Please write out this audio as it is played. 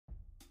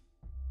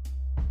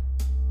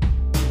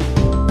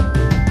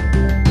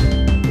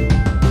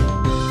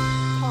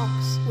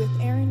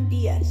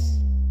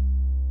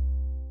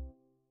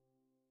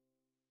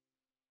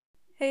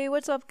Hey,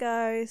 what's up,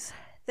 guys?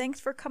 Thanks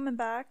for coming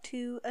back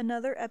to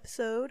another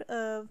episode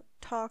of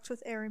Talks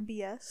with Aaron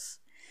BS.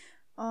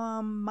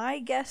 My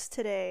guest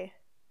today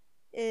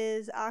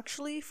is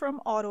actually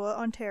from Ottawa,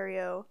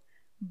 Ontario,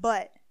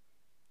 but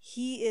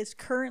he is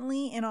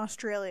currently in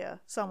Australia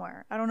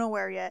somewhere. I don't know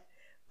where yet,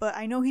 but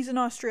I know he's in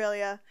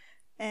Australia,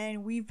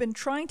 and we've been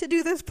trying to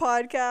do this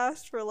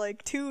podcast for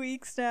like 2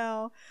 weeks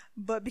now,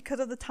 but because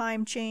of the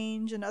time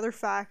change and other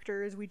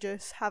factors, we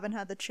just haven't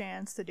had the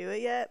chance to do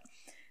it yet.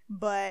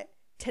 But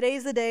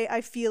today's the day.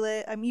 I feel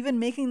it. I'm even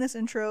making this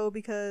intro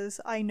because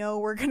I know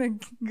we're gonna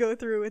go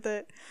through with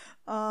it.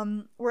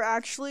 We're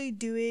actually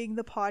doing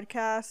the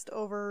podcast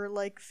over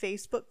like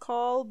Facebook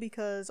call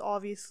because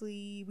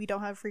obviously we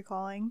don't have free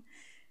calling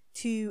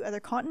to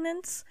other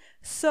continents.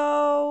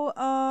 So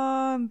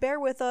bear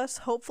with us.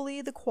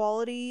 Hopefully the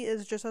quality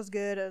is just as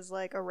good as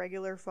like a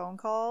regular phone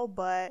call,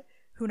 but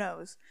who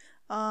knows.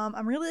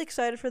 I'm really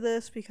excited for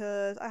this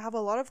because I have a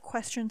lot of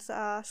questions to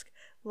ask,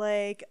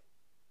 like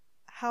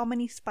how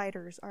many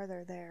spiders are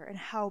there and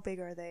how big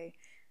are they?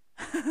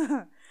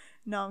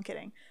 No, I'm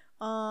kidding.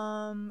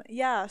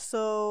 Yeah,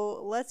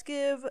 so let's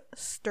give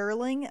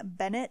Sterling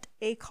Bennett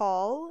a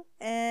call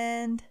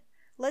and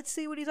let's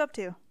see what he's up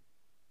to.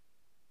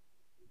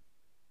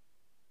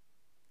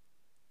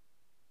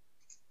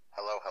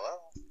 Hello, hello.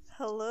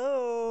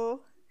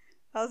 Hello.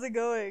 How's it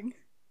going?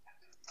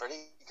 Pretty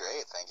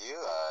great, thank you.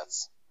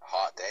 It's a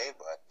hot day,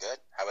 but good.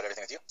 How about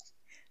everything with you?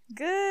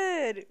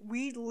 Good.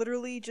 We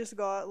literally just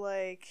got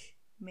like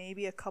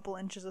maybe a couple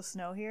inches of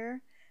snow here.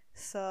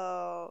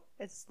 So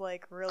it's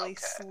like really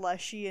Okay.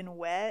 slushy and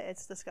wet.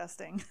 It's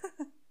disgusting.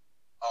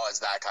 Oh, it's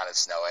that kind of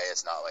snow, eh?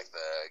 It's not like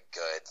the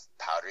good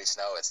powdery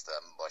snow, it's the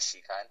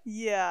mushy kind.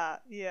 Yeah,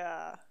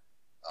 yeah.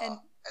 Oh. And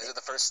And is it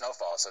the first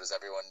snowfall, so does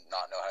everyone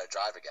not know how to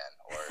drive again?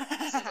 Or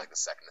is it like the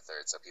second or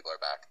third, so people are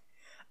back?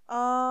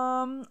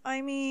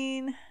 I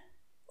mean,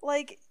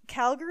 like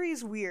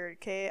Calgary's weird,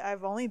 okay?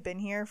 I've only been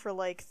here for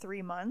like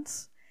 3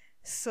 months.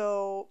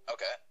 So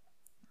Okay.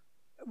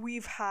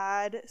 we've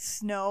had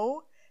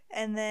snow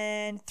and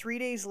then 3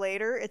 days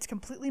later it's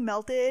completely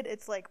melted.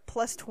 It's like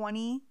plus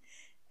 20.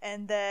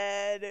 And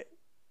then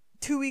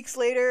 2 weeks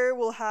later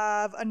we'll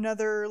have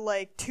another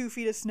like 2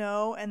 feet of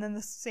snow and then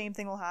the same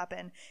thing will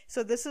happen.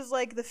 So this is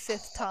like the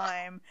fifth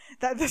time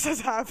that this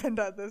has happened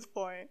at this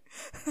point.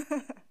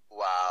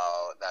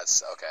 Wow,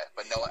 that's okay.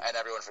 But no, and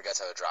everyone forgets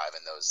how to drive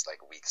in those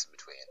like weeks in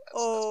between. That's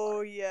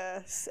Oh,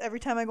 yes. Every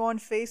time I go on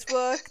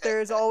Facebook,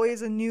 there's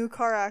always a new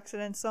car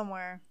accident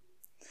somewhere.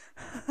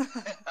 funny.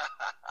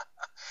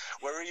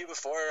 Where were you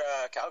before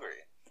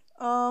Calgary?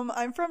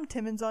 I'm from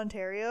Timmins,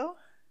 Ontario.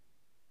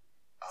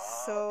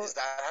 So, Is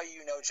that how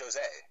you know Jose?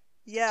 From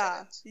yeah,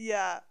 Timmins?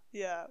 yeah.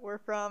 We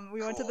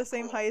went to the Cool,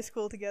 same cool. high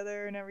school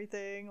together and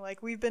everything.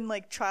 Like, we've been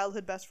like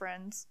childhood best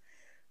friends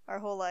our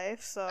whole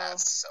life, so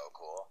That's so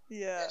cool.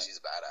 yeah. Yeah, she's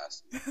a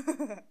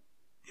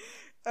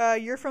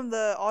badass. You're from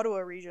the Ottawa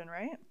region,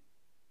 right?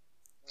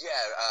 Yeah,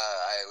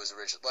 I was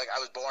originally I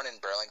was born in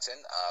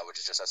Burlington, which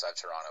is just outside of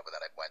Toronto, but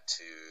then I went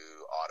to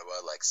Ottawa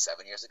like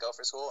 7 years ago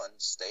for school and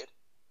stayed.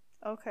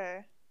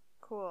 Okay,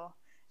 cool.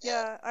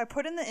 Yeah, Yeah, I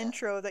put in the yeah.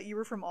 intro that you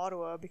were from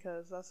Ottawa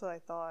because that's what I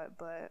thought,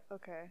 but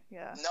okay,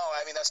 yeah. No,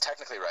 I mean that's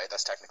technically right.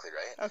 That's technically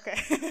right.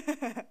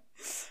 Okay.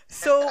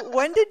 So,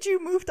 when did you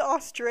move to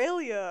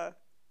Australia?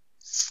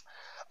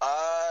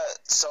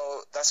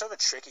 So that's sort of a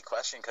tricky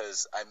question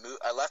because I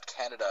left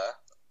Canada a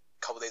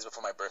couple days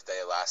before my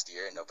birthday last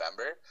year in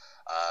November.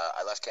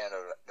 I left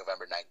Canada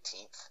November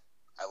 19th.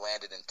 I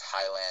landed in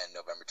Thailand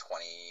November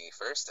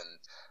 21st, and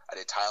I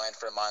did Thailand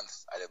for a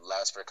month. I did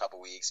Laos for a couple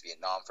weeks,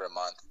 Vietnam for a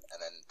month,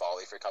 and then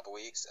Bali for a couple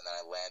weeks, and then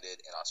I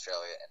landed in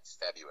Australia in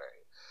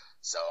February.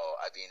 So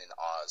I've been in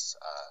Oz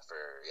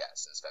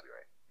since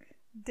February.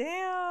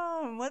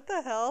 Damn, what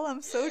the hell?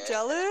 I'm so Yeah.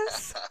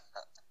 jealous.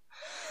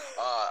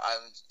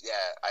 I'm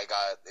yeah. I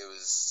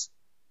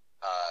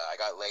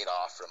got laid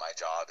off from my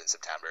job in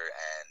September,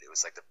 and it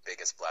was like the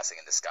biggest blessing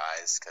in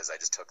disguise because I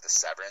just took the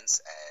severance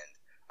and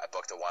I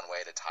booked a one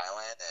way to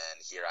Thailand,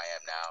 and here I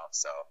am now.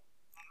 So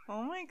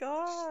Oh my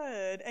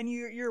god. And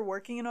you're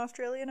working in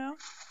Australia now?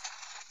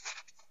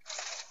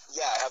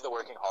 yeah, I have the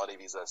working holiday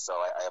visa, so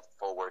I have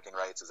full working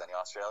rights as any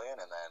Australian,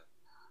 and then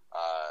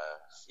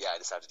I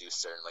just have to do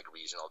certain like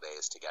regional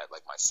days to get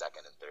like my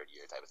second and third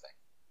year type of thing.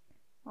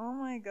 Oh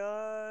my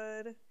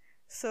god.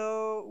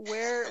 So,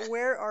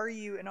 where are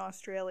you in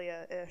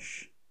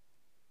Australia-ish?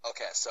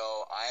 Okay,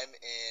 so I'm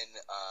in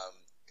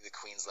the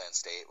Queensland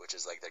state, which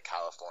is like the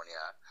California,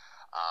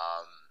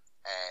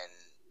 and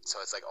so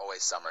it's like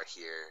always summer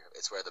here.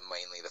 It's where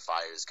mainly the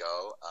fires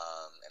go,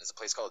 and it's a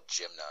place called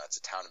Jimna. It's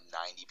a town of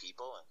 90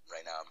 people, and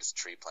right now I'm just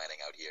tree planting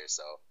out here,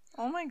 so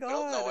Oh my middle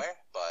of god. nowhere,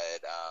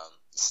 but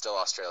still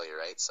Australia,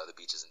 right? So the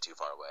beach isn't too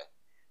far away.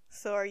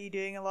 So, are you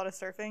doing a lot of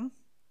surfing?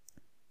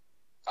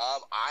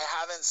 I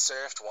haven't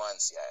surfed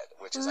once yet,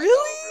 which is, I know,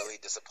 Really? really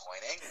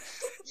disappointing.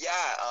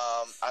 Yeah,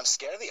 I'm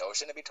scared of the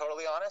ocean, to be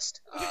totally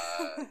honest.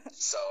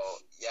 So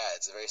yeah,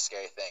 it's a very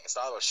scary thing. It's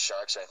not about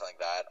sharks or anything like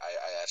that.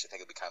 I actually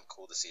think it'd be kind of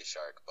cool to see a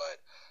shark, but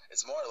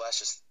it's more or less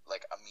just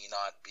like me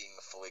not being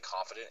fully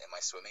confident in my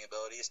swimming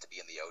abilities to be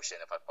in the ocean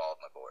if I fall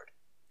off my board.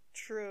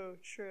 True,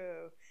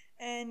 true.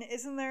 And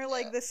isn't there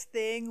like Yeah. this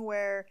thing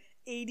where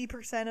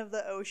 80% of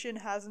the ocean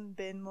hasn't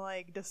been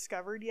like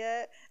discovered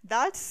yet?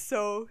 That's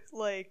so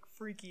like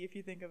freaky if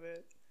you think of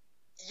it.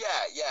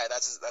 Yeah,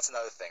 that's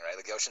another thing, right?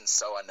 Like the ocean's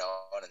so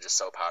unknown and just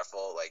so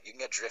powerful. Like you can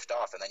get drift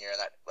off, and then you're in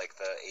that like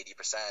the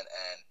 80%,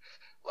 and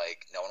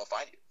like no one will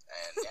find you.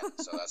 And yeah,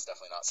 so that's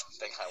definitely not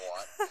something I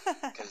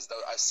want because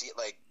though I see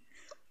like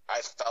I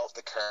felt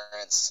the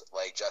currents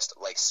like just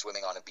like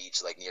swimming on a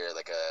beach like near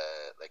like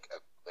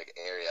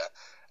area,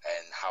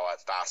 and how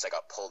fast I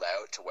got pulled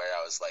out to where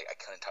I was like I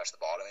couldn't touch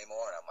the bottom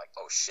anymore, and I'm like,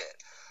 oh shit.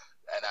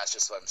 And that's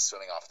just when I'm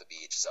swimming off the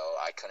beach, so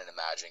I couldn't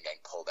imagine getting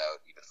pulled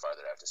out even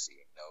farther out to sea.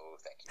 No,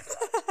 thank you for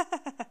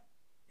that.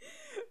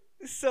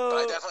 But I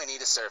So, definitely need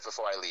to surf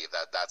before I leave.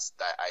 That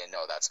I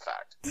know that's a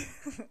fact.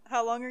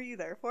 how long are you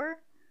there for?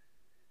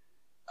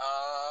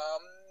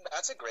 Um,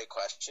 that's a great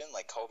question.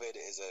 Like COVID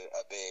is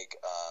a big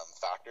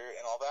factor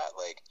in all that.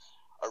 Like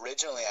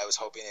originally, I was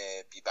hoping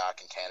to be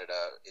back in Canada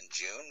in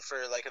June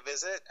for like a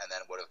visit, and then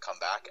would have come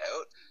back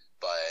out.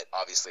 But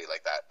obviously,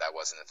 like that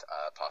wasn't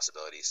a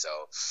possibility. So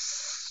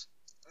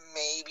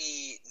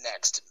maybe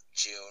next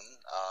June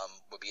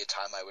would be a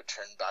time I would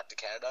turn back to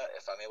Canada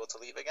if I'm able to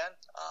leave again.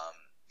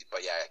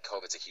 But yeah,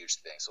 COVID's a huge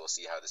thing, so we'll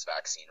see how this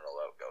vaccine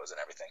rollout goes and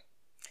everything.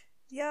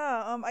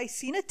 Yeah, I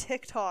seen a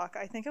TikTok,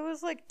 I think it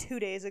was like 2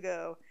 days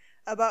ago,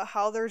 about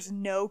how there's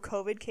no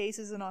COVID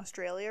cases in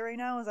Australia right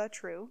now. Is that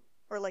true?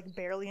 Or like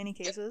barely any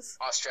Yep. cases?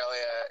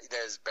 Australia,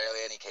 there's barely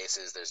any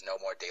cases. There's no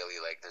more daily,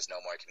 like, there's no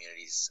more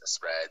communities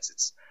spreads.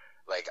 It's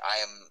like I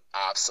am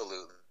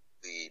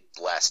absolutely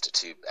blessed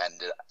to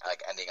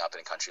ending up in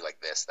a country like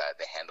this that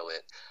they handle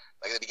it.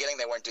 Like at the beginning,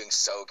 they weren't doing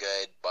so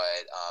good,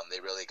 but they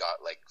really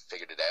got like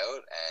figured it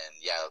out. And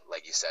yeah,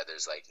 like you said,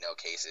 there's like no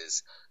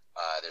cases.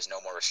 There's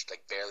no more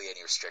like barely any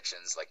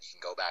restrictions. Like you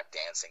can go back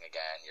dancing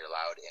again. You're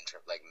allowed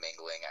like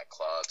mingling at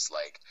clubs.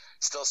 Like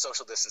still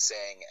social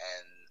distancing,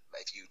 and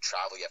if you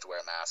travel, you have to wear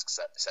a mask,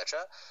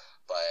 etc.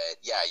 But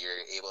yeah,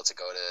 you're able to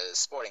go to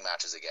sporting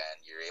matches again.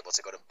 You're able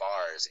to go to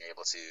bars, and you're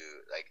able to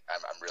like.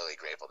 I'm really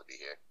grateful to be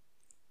here.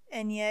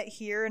 And yet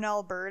here in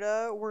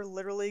Alberta, we're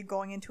literally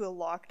going into a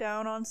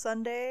lockdown on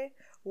Sunday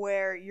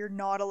where you're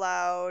not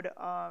allowed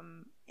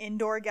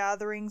indoor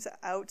gatherings,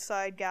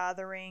 outside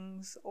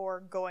gatherings, or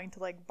going to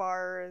like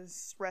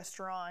bars,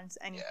 restaurants,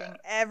 anything.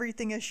 Yeah.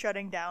 Everything is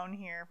shutting down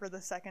here for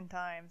the second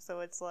time. So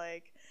it's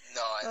like,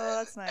 No, oh,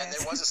 that's and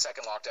there nice. was a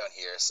second lockdown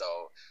here,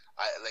 so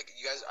I like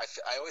you guys.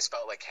 I always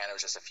felt like Canada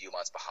was just a few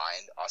months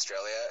behind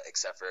Australia,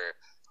 except for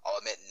I'll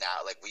admit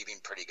now, like we've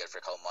been pretty good for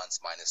a couple months,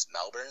 minus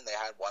Melbourne. They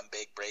had one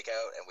big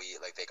breakout, and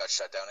they got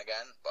shut down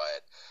again.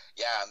 But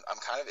yeah,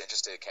 I'm kind of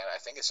interested in Canada.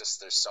 I think it's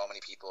just there's so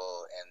many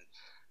people in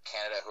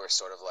Canada who are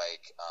sort of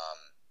like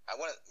I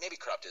want to maybe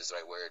corrupted is the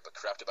right word, but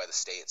corrupted by the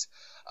states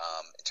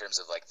in terms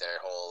of like their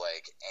whole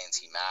like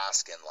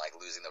anti-mask and like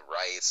losing the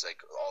rights, like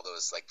all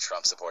those like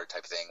Trump support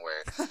type thing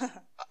where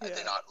Yeah.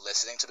 they're not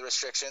listening to the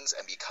restrictions,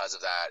 and because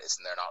of that,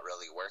 they're not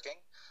really working.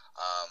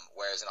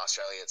 Whereas in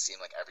Australia, it seemed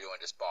like everyone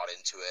just bought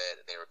into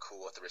it. They were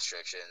cool with the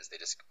restrictions. They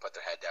just put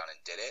their head down and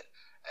did it.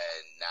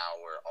 And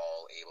now we're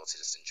all able to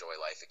just enjoy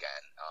life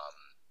again.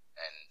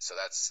 And so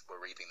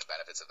we're reaping the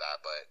benefits of that.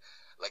 But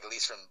like, at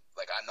least from,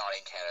 like, I'm not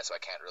in Canada, so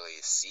I can't really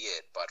see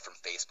it. But from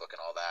Facebook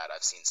and all that,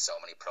 I've seen so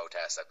many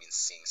protests. I've been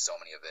seeing so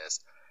many of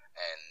this.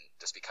 And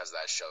just because of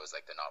that shows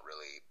like they're not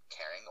really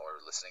caring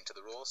or listening to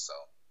the rules. So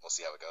we'll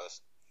see how it goes.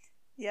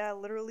 Yeah,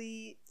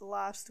 literally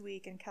last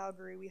week in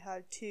Calgary, we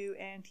had two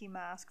anti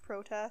mask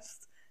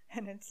protests.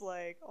 And it's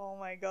like, oh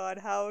my god,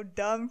 how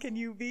dumb can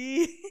you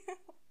be?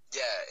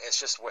 Yeah, it's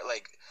just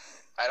like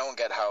I don't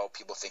get how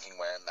people thinking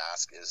wearing a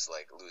mask is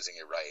like losing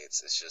your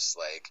rights. It's just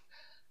like,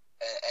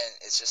 and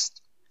it's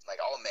just like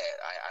I'll admit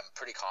I'm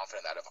pretty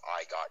confident that if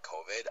I got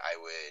COVID, I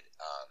would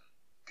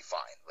be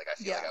fine. Like I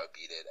feel Yeah. like I would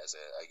beat it as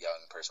a young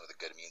person with a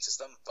good immune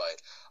system. But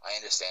I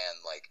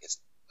understand like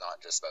it's not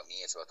just about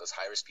me; it's about those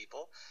high risk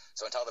people.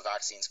 So until the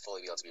vaccine's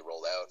fully able to be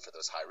rolled out for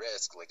those high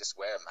risk, like just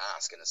wear a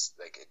mask, and it's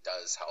like it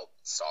does help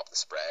stop the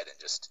spread. And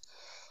just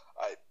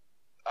I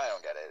I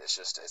don't get it.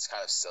 It's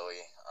kind of silly.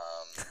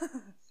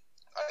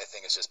 I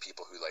think it's just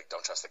people who like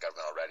don't trust the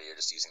government already are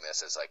just using this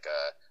as like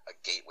a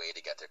gateway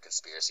to get their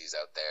conspiracies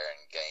out there and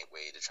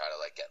gateway to try to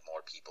like get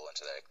more people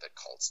into the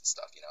cults and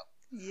stuff, you know.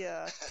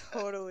 Yeah,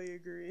 totally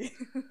agree.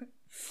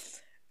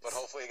 But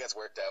hopefully it gets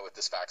worked out with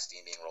this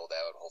vaccine being rolled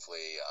out.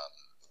 Hopefully,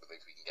 we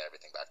can get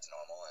everything back to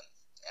normal, and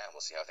yeah,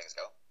 we'll see how things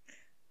go.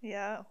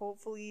 Yeah,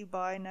 hopefully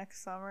by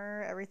next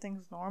summer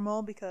everything's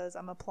normal because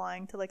I'm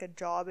applying to like a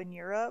job in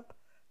Europe.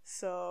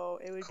 So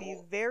it would be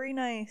Cool. very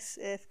nice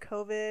if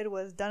COVID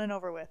was done and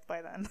over with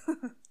by then.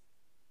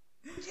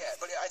 Yeah,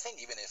 but I think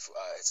even if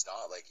it's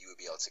not, like, you would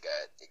be able to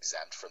get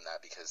exempt from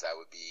that because that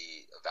would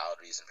be a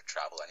valid reason for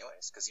travel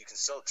anyways, because you can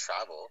still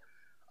travel,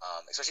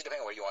 especially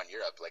depending on where you are in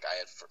Europe. Like,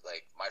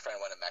 like, my friend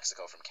went to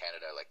Mexico from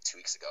Canada, like, 2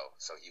 weeks ago,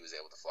 so he was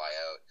able to fly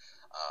out.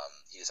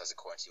 He just has a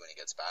quarantine when he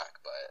gets back,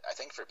 but I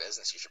think for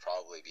business, you should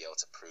probably be able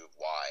to prove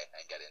why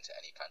and get into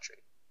any country.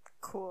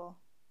 Cool.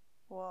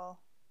 Well,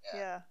 Yeah.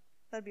 yeah,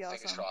 that'd be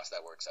Fingers awesome. crossed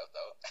that works out,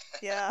 though.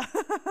 Yeah.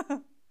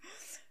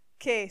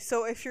 Okay,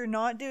 so if you're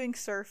not doing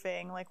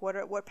surfing, like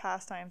what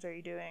pastimes are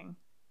you doing?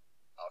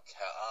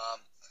 Okay.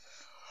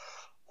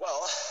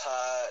 Well,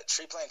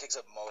 tree planting takes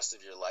up most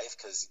of your life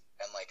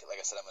and like I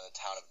said, I'm in a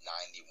town of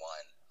 91.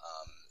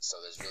 So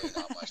there's really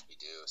not much we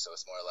do. So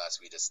it's more or less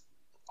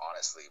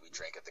honestly, we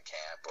drink at the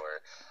camp,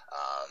 or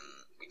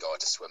we go out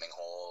to swimming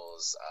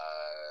holes,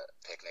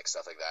 picnics,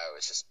 stuff like that.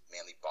 It's just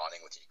mainly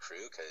bonding with your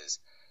crew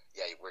because,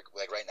 yeah, we're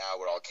like right now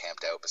we're all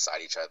camped out beside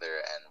each other,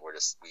 and we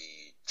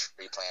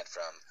tree plant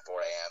from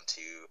 4 a.m.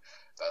 to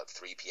about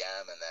 3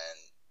 p.m. and then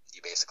you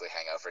basically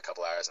hang out for a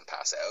couple hours and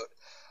pass out,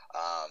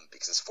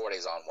 because it's 4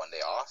 days on, 1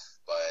 day off.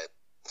 But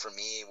for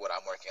me, what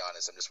I'm working on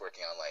is I'm just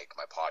working on like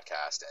my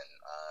podcast and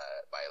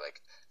my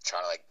like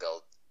trying to like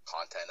build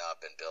content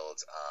up and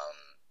build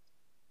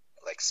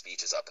like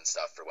speeches up and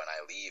stuff for when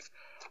I leave.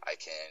 I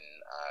can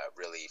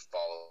really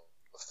follow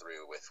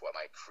through with what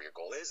my career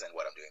goal is and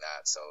what I'm doing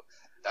that. So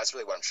that's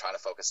really what I'm trying to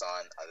focus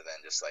on, other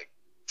than just like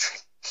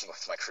drinking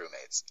with my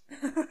crewmates.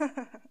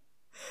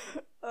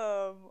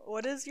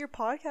 What is your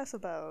podcast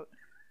about?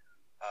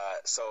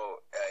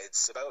 So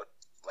it's about,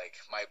 like,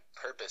 my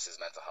purpose is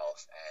mental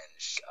health and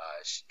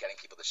getting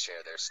people to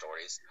share their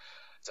stories,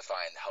 to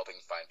helping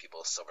find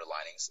people silver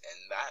linings in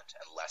that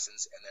and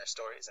lessons in their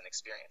stories and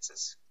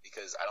experiences,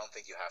 because I don't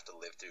think you have to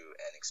live through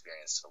an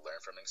experience to learn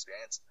from an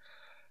experience.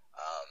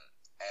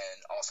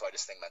 And also, I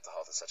just think mental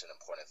health is such an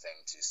important thing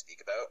to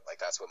speak about. Like,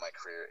 that's what my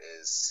career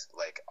is.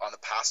 Like, on the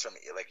past, from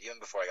like even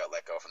before I got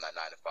let go from that 9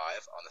 to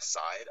 5, on the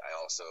side, I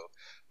also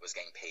was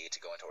getting paid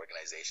to go into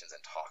organizations and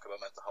talk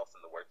about mental health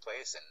in the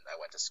workplace, and I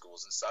went to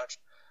schools and such.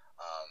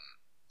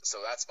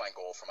 So that's my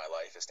goal for my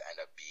life, is to end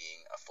up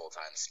being a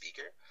full-time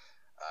speaker.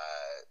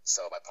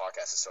 So my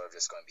podcast is sort of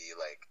just going to be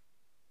like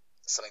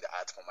something to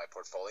add to my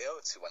portfolio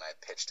to when I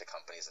pitch to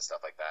companies and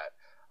stuff like that.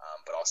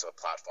 But also a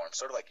platform,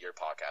 sort of like your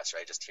podcast,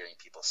 right? Just hearing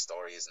people's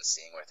stories and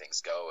seeing where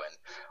things go, and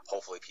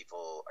hopefully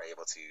people are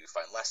able to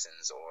find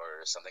lessons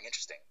or something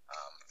interesting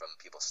from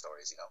people's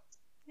stories, you know?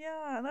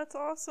 Yeah, that's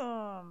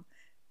awesome.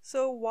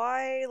 So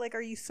why, like,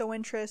 are you so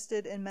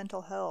interested in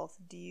mental health?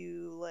 Do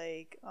you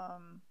like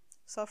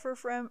suffer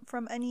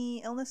from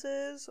any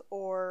illnesses,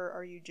 or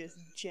are you just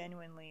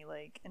genuinely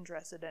like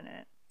interested in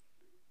it?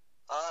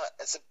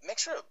 It's a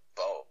mixture of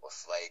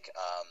both. Like,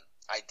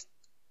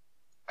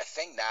 I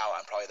think now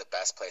I'm probably the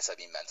best place I've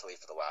been mentally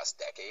for the last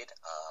decade.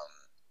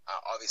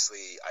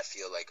 Obviously, I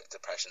feel like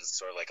depression is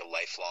sort of like a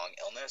lifelong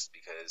illness,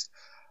 because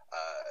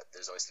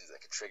there's always things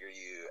that could trigger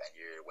you, and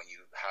when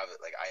you have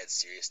it, like, I had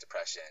serious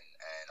depression,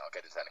 and I'll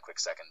get into that in a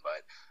quick second,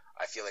 but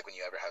I feel like when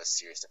you ever have a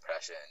serious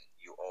depression,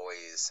 you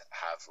always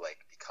have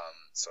like become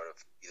sort of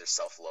either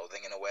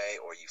self-loathing in a way,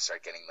 or you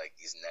start getting like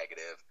these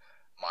negative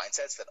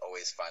mindsets that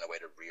always find a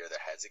way to rear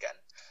their heads again.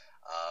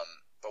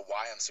 But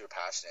why I'm super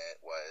passionate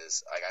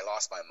was, like, I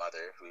lost my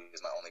mother, who was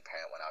my only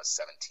parent, when I was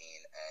 17,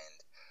 and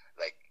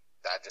like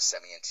that just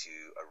sent me into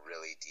a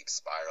really deep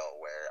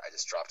spiral where I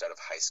just dropped out of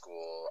high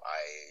school.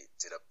 I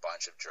did a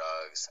bunch of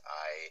drugs.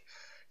 I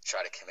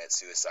tried to commit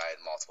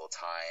suicide multiple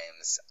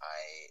times.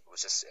 I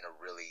was just in a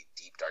really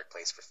deep, dark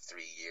place for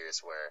 3 years,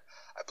 where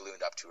I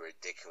ballooned up to a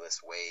ridiculous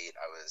weight.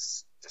 I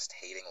was just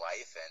hating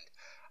life, and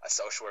a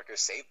social worker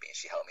saved me.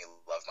 She helped me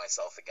love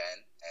myself again,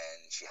 and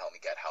she helped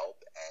me get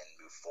help and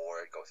move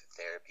forward, go through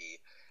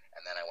therapy.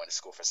 And then I went to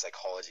school for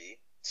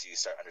psychology to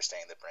start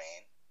understanding the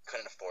brain.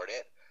 Couldn't afford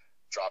it,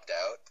 dropped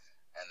out.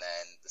 And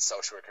then the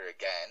social worker,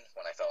 again,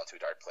 when I fell into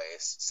a dark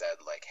place, said,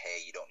 like,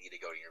 hey, you don't need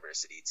to go to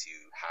university to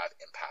have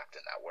impact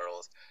in that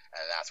world.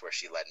 And that's where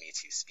she led me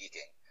to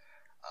speaking.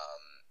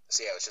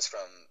 So yeah, it was just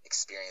from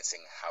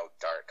experiencing how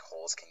dark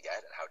holes can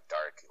get and how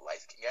dark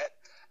life can get,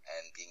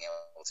 and being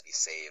able to be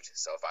saved.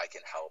 So if I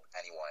can help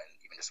anyone,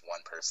 even just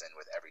one person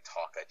with every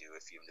talk I do,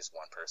 if even just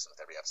one person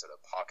with every episode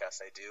of podcast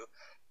I do,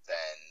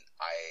 then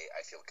I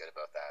feel good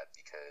about that,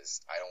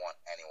 because I don't want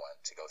anyone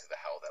to go through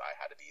the hell that I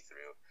had to be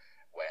through,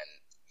 when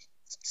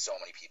so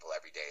many people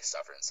every day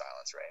suffer in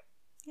silence, right?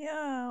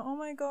 Yeah, oh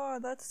my god,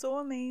 that's so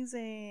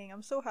amazing.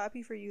 I'm so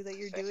happy for you that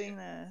you're Thank doing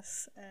you.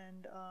 this.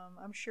 And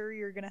I'm sure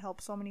you're going to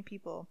help so many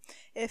people.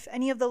 If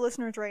any of the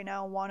listeners right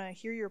now want to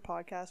hear your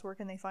podcast, where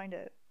can they find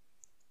it?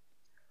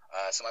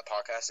 So my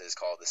podcast is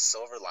called The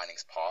Silver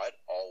Linings Pod,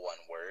 all one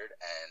word,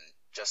 and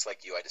just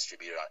like you, I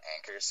distribute it on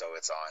Anchor, so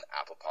it's on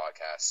Apple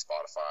Podcasts,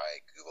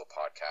 Spotify, Google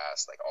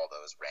Podcasts, like all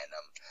those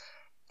random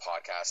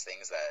podcast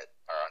things that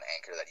are on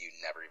Anchor that you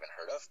never even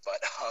heard of,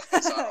 but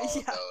it's on all of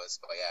Yeah. those.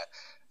 But yeah,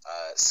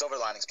 Silver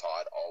Linings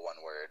Pod, all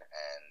one word,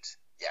 and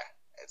yeah,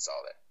 it's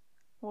all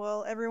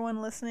Well,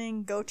 everyone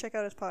listening, go check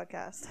out his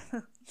podcast.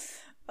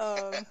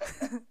 um,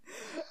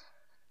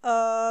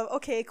 there.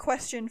 okay,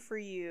 question for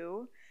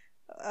you.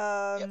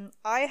 Yep.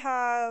 I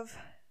have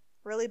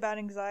really bad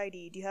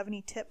anxiety. Do you have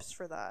any tips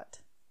for that?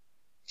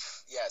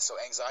 Yeah, so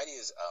anxiety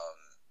is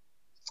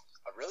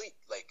a really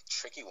like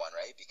tricky one,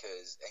 right?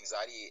 Because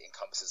anxiety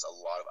encompasses a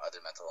lot of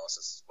other mental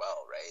illnesses as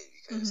well, right?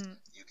 Because Mm-hmm.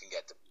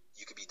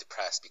 you could be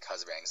depressed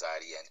because of your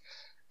anxiety, and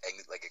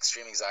like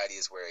extreme anxiety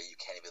is where you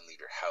can't even leave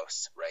your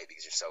house, right?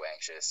 Because you're so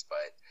anxious.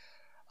 But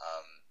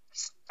um,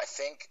 I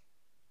think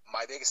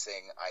my biggest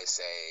thing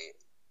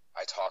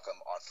I talk them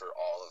on for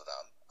all of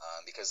them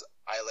because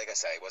like I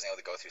said, I wasn't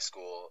able to go through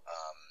school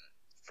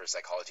for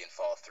psychology and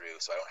follow through,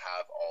 so I don't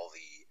have all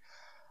the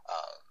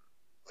um,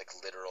 like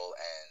literal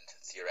and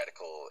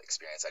theoretical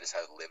experience. I just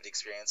have lived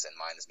experience, and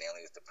mine is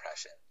mainly with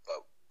depression. But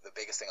the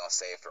biggest thing I'll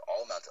say for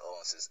all mental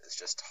illnesses is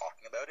just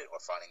talking about it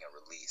or finding a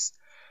release.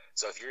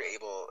 So if you're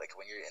able, like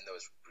when you're in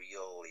those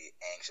really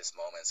anxious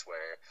moments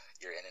where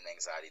you're in an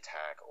anxiety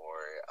attack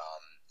or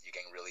you're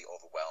getting really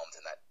overwhelmed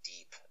and that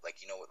deep,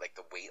 like, you know, like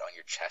the weight on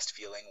your chest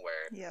feeling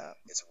where Yeah.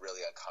 it's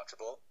really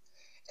uncomfortable,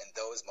 in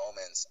those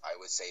moments, I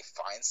would say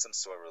find some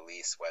sort of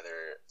release, whether,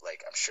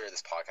 like, I'm sure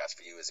this podcast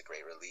for you is a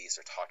great release,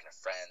 or talking to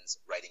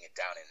friends, writing it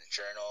down in a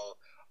journal,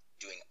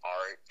 doing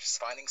art, just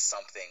finding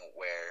something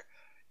where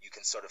you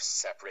can sort of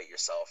separate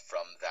yourself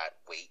from that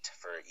weight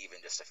for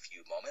even just a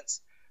few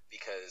moments.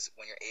 Because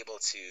when you're able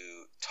to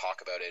talk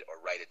about it or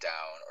write it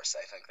down or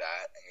something like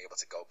that, and you're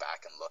able to go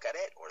back and look at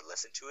it or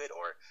listen to it,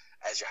 or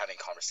as you're having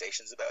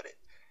conversations about it,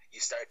 you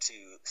start to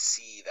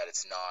see that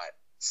it's not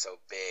so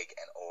big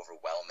and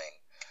overwhelming.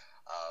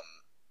 Um,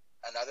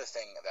 Another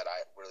thing that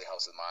really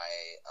helps with my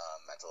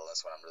mental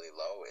illness when I'm really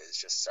low is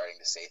just starting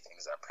to say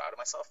things that I'm proud of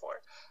myself for,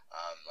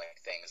 like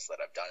things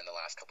that I've done in the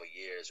last couple of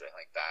years or anything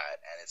like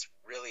that. And it's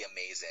really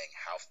amazing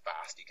how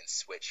fast you can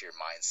switch your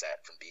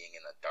mindset from being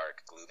in a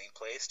dark, glooming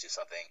place to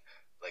something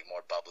like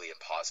more bubbly and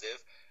positive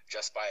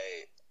just by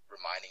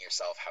reminding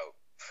yourself how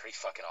pretty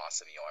fucking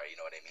awesome you are. You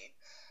know what I mean?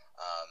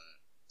 Um,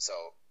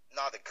 so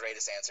not the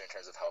greatest answer in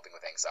terms of helping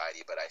with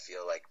anxiety, but I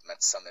feel like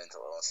some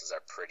mental illnesses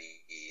are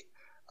pretty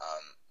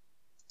um,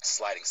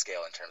 sliding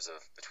scale in terms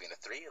of between the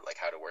three, like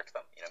how to work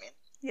them. You know what I mean?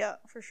 Yeah,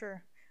 for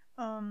sure.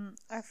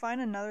 I find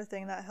another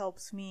thing that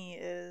helps me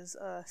is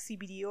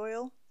CBD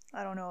oil.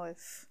 I don't know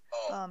if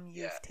Oh,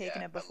 yeah, you've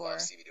taken yeah. it I love before.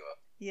 CBD oil.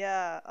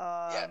 Yeah.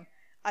 Yeah,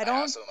 I I have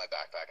don't. some in my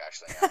backpack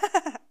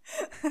actually.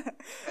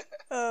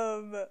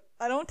 Yeah.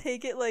 I don't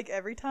take it like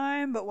every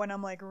time, but when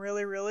I'm like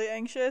really really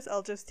anxious,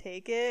 I'll just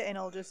take it and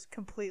it'll just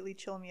completely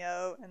chill me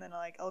out, and then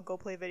like I'll go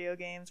play video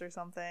games or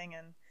something,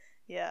 and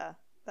yeah,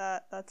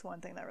 that's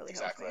one thing that really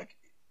helps Exactly. me. Like,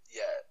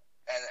 yeah,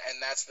 and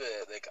that's the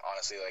like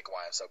honestly like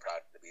why I'm so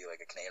proud to be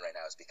like a Canadian right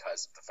now is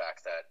because of the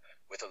fact that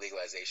with the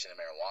legalization of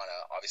marijuana,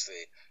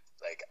 obviously,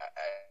 like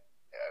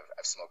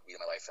I've smoked weed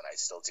in my life and I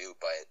still do,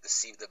 but the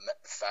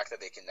fact that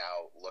they can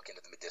now look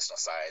into the medicinal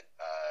side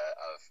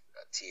of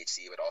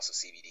THC, but also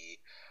CBD,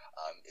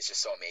 is just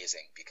so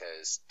amazing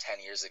because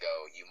 10 years ago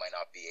you might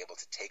not be able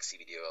to take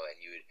CBD oil and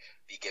you would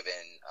be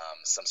given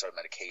some sort of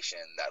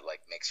medication that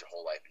like makes your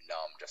whole life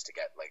numb just to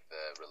get like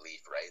the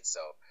relief, right? So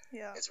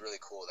Yeah. it's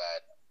really cool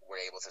that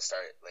we're able to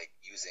start like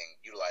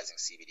utilizing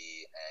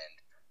CBD and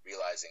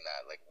realizing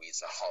that like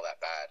weed's not all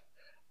that bad.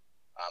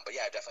 But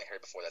yeah, I've definitely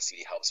heard before that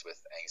CBD helps with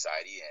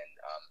anxiety and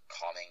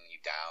calming you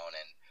down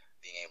and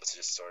being able to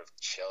just sort of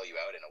chill you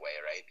out in a way,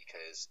 right?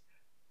 Because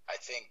I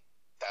think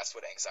that's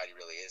what anxiety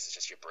really is. It's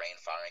just your brain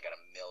firing at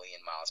a million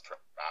miles per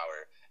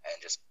hour and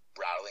just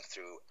rattling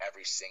through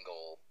every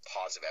single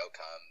positive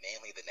outcome,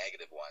 mainly the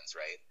negative ones,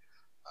 right?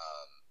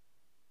 Um,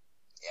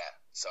 yeah,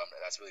 so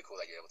that's really cool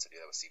that you're able to do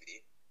that with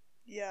CBD.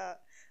 Yeah.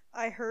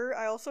 I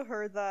also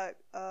heard that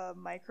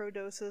micro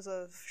doses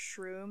of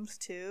shrooms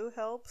too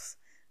helps,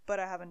 but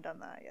I haven't done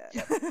that yet.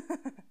 Yep.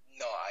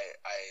 No,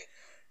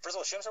 first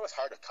of all, shrooms are always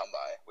hard to come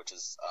by, which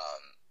is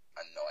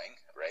annoying,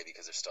 right?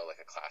 Because they're still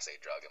like a class A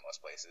drug in most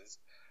places.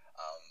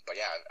 But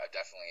yeah,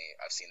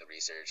 I've seen the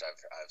research,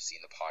 I've seen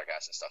the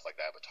podcasts and stuff like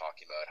that, but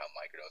talking about how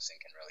microdosing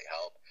can really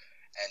help.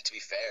 And to be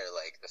fair,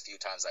 like the few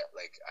times I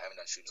haven't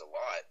done shrooms a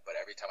lot, but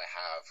every time I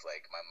have,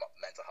 like my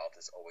mental health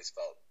has always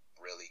felt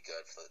really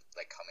good for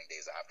like coming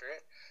days after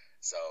it.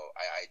 So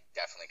I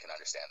definitely can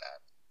understand that.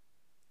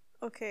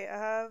 Okay, I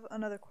have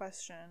another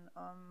question.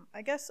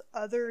 I guess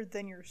other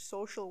than your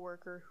social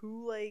worker,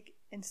 who like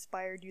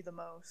inspired you the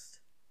most?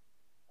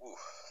 Ooh,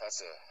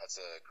 that's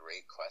a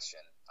great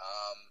question.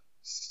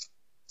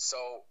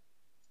 So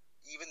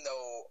even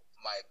though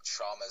my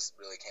traumas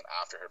really came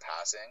after her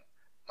passing,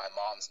 my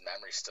mom's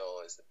memory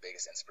still is the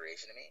biggest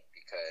inspiration to me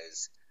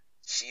because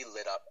she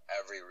lit up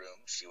every room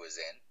she was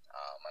in.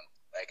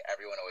 Like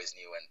everyone always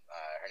knew when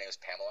her name was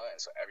Pamela,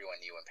 and so everyone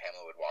knew when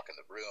Pamela would walk in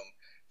the room.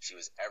 She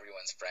was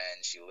everyone's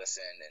friend. She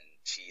listened, and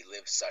she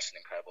lived such an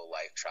incredible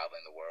life,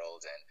 traveling the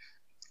world and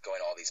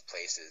going to all these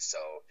places. So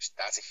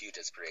that's a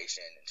huge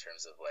inspiration in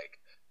terms of like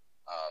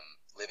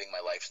living my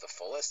life to the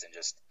fullest and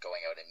just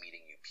going out and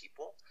meeting new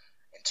people.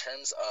 In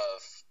terms of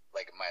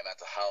like my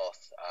mental health,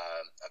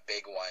 a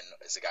big one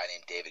is a guy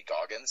named David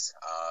Goggins.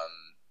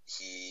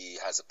 He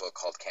has a book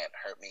called Can't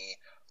Hurt Me,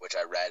 which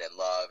I read and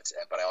loved.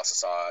 But I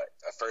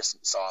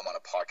first saw him on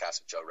a podcast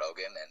with Joe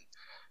Rogan, and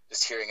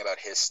just hearing about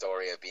his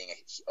story of being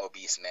an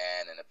obese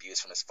man and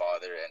abuse from his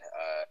father and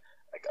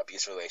like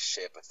abusive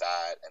relationship with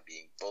that, and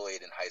being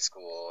bullied in high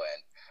school,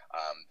 and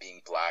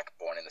being black,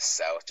 born in the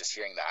South, just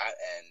hearing that,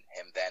 and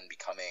him then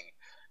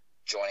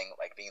joining,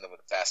 like being the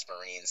best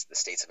Marines the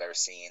States have ever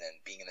seen, and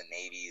being in the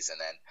Navies,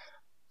 and then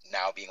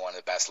now being one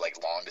of the best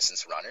like long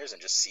distance runners,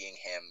 and just seeing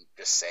him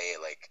just say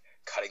like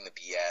cutting the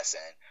BS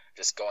and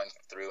just going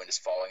through and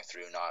just following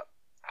through, not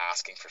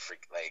asking for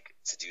like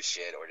to do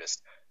shit or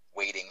just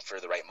waiting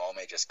for the right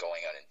moment, just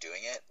going out and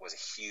doing it, was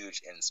a huge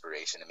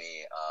inspiration to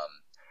me.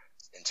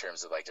 In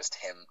terms of like just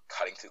him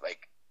cutting through,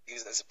 like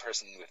as a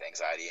person with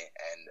anxiety,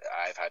 and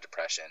I've had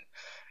depression,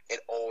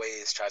 it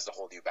always tries to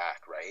hold you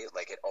back, right?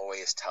 Like it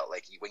always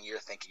like when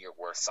you're thinking you're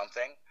worth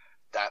something,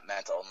 that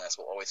mental illness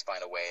will always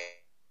find a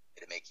way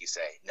to make you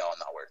say, no, I'm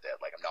not worth it.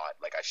 Like I'm not,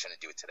 like I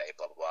shouldn't do it today,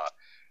 blah, blah, blah.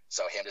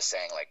 So him just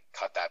saying like,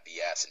 cut that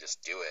BS and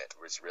just do it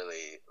was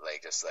really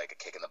like, just like a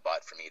kick in the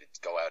butt for me to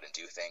go out and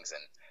do things.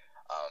 And,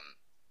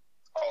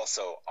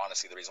 also,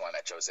 honestly, the reason why I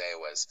met Jose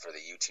was for the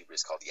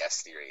YouTubers called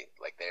Yes Theory.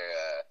 Like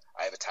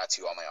I have a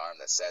tattoo on my arm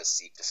that says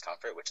 "Seek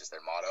Discomfort," which is their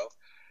motto,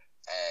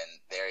 and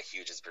they're a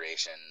huge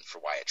inspiration for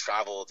why I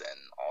traveled, and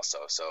also,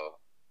 so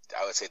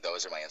I would say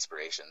those are my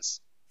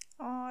inspirations.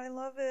 Oh, I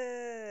love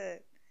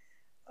it.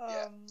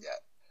 Yeah.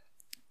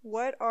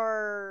 What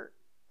are,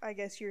 I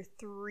guess, your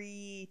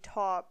 3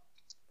 top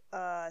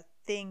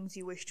things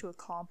you wish to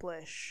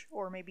accomplish,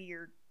 or maybe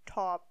your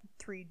top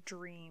 3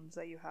 dreams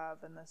that you have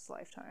in this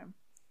lifetime?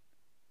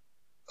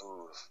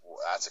 Ooh,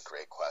 that's a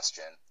great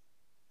question.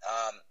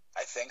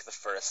 I think the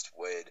first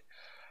would,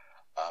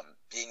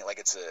 being like,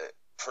 it's a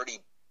pretty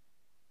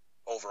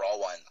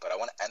overall one, but I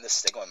want to end the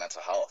stigma of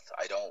mental health.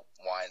 I don't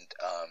want,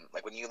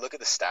 like when you look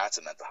at the stats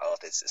of mental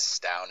health, it's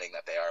astounding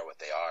that they are what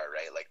they are,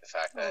 right? Like the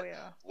fact that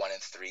 1 in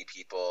 3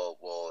 people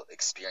will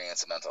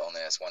experience a mental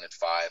illness, 1 in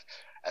 5.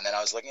 And then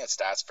I was looking at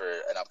stats for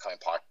an upcoming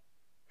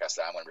podcast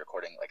that I'm going to be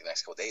recording like the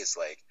next couple of days,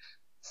 like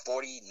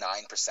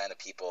 49% of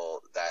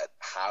people that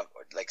have,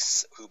 like,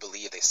 who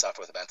believe they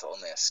suffer with a mental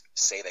illness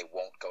say they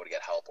won't go to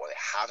get help, or they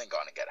haven't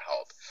gone to get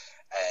help.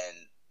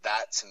 And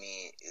that to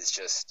me is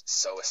just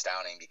so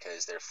astounding,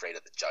 because they're afraid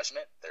of the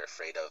judgment. They're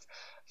afraid of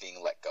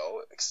being let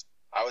go.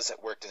 I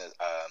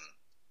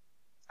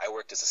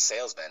worked as a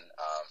salesman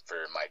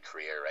for my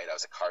career, right? I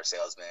was a car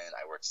salesman.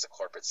 I worked as a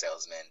corporate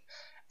salesman.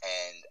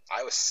 And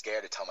I was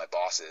scared to tell my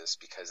bosses,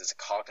 because it's a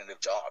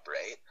cognitive job,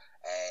 right?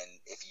 And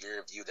if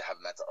you're viewed to have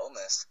a mental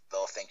illness,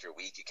 they'll think you're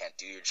weak, you can't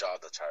do your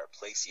job, they'll try to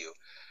replace you.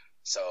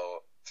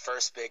 So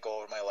first big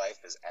goal of my life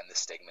is end the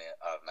stigma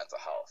of mental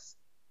health.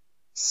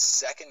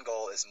 Second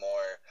goal is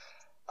more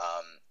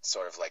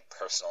sort of like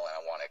personal, and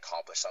I want to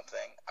accomplish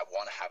something. I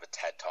want to have a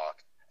TED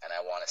Talk, and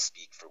I want to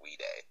speak for We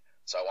Day.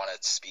 So I want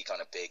to speak on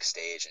a big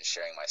stage and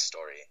sharing my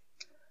story.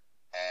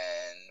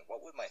 And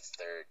what would my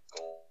third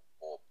goal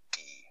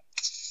be?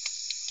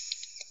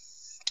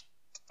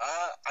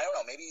 I don't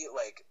know, maybe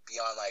like be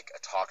on like a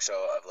talk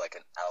show of like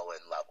an Ellen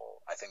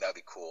level. I think that would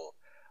be cool.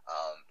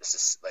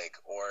 Just like,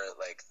 or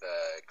like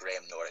the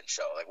Graham Norton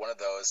show, like one of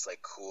those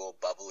like cool,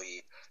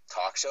 bubbly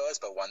talk shows,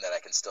 but one that I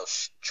can still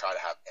try to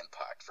have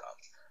impact from.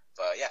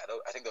 But yeah,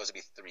 I think those would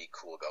be 3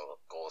 cool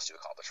goals to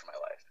accomplish for my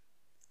life.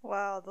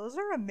 Wow, those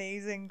are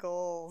amazing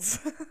goals.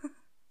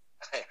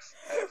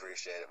 I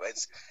appreciate it, but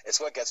it's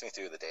what gets me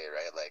through the day,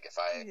 right? Like if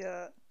I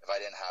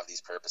didn't have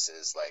these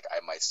purposes, like I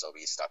might still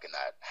be stuck in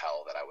that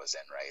hell that I was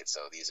in, right?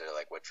 So these are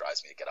like what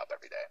drives me to get up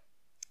every day.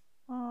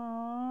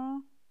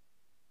 Aww.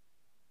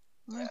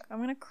 I'm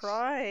gonna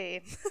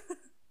cry.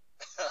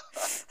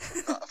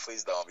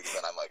 Please don't, because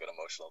then I might get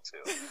emotional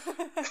too.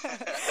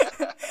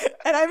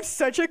 And I'm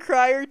such a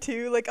crier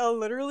too. Like I'll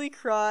literally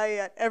cry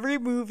at every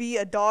movie.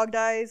 A dog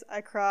dies,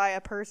 I cry.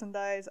 A person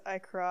dies, I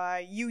cry.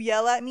 You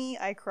yell at me,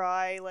 I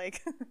cry.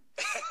 Like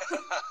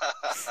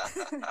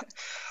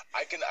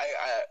I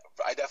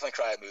definitely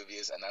cry at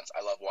movies, and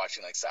I love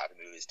watching like sappy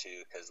movies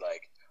too, because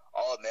like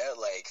I'll admit,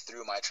 like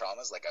through my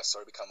traumas, like I've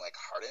sort of become like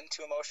hardened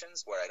to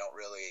emotions, where I don't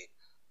really,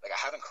 like I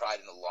haven't cried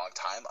in a long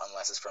time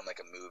unless it's from like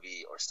a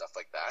movie or stuff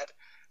like that.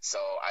 So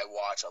I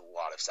watch a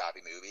lot of sappy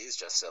movies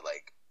just to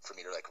like, for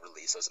me to like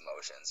release those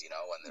emotions, you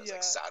know, when there's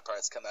like sad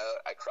parts come out,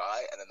 I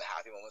cry, and then the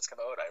happy moments come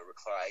out, I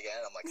cry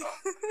again. I'm like, oh,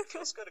 it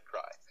feels good to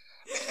cry.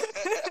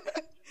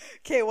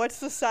 Okay, what's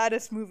the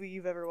saddest movie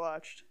you've ever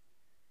watched?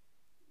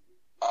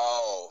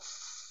 Oh,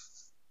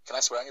 can I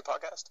swear on your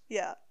podcast?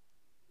 Yeah.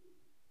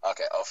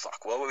 Okay, oh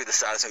fuck, what would be the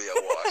saddest movie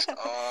I've watched?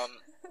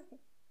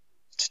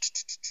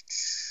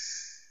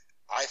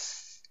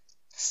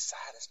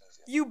 Saddest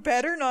movie. You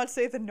better not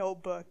say The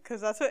Notebook,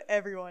 because that's what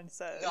everyone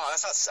says. No,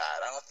 that's not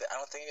sad. I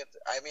don't think it.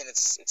 I mean,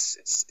 it's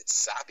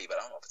sappy, but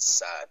I don't know if it's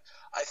sad.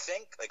 I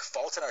think like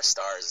Fault in Our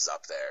Stars is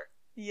up there.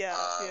 Yeah,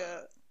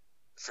 yeah.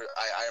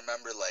 I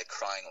remember like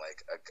crying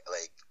like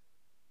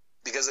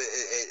because it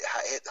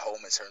hit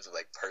home in terms of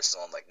like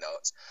personal and like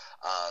notes.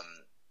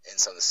 In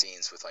some of the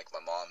scenes with like my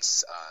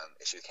mom's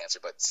issue with cancer,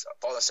 but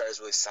Fault in Our Stars is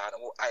really sad.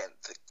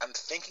 I'm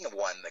thinking of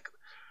one like.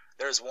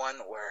 There's one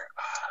where,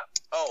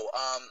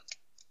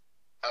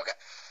 Okay,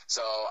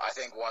 so I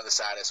think one of the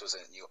saddest was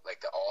in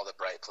like all the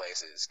bright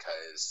places,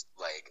 because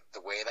like the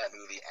way that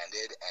movie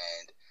ended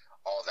and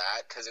all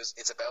that, because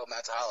it's about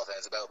mental health and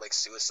it's about like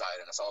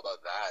suicide and it's all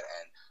about that,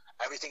 and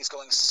everything's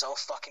going so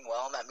fucking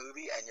well in that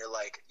movie, and you're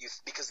like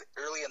because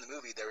early in the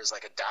movie there was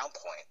like a down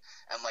point,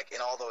 and like in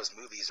all those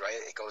movies,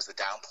 right, it goes the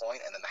down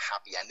point and then the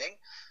happy ending.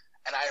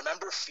 And I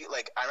remember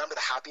I remember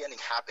the happy ending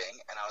happening,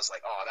 and I was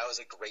like, "Oh, that was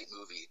a great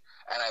movie."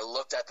 And I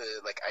looked at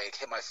I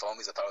hit my phone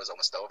because I thought it was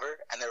almost over,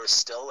 and there was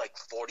still like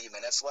 40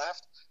 minutes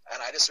left,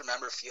 and I just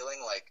remember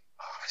feeling like,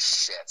 "Oh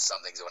shit,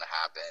 something's going to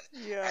happen."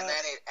 And Yeah.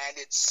 then it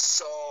ended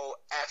so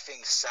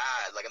effing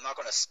sad. Like I'm not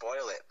going to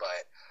spoil it,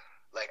 but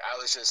like I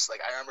was just like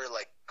I remember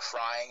like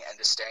crying and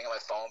just staring at my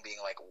phone, being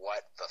like,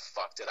 "What the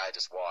fuck did I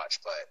just watch?"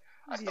 But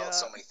I felt Yeah.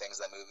 so many things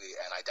in that movie,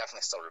 and I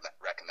definitely still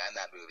recommend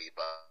that movie.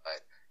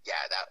 But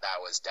yeah, that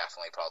was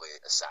definitely probably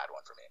a sad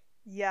one for me.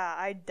 Yeah,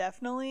 I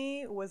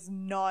definitely was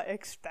not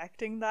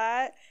expecting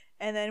that.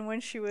 And then when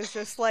she was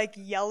just like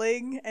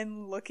yelling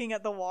and looking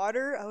at the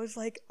water, I was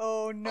like,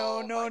 "Oh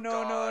no, Oh no, my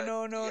no, no, god,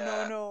 no, no,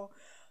 no, yeah. no."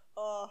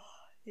 Oh,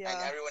 And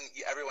yeah. everyone,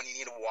 you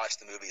need to watch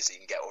the movie so you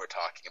can get what we're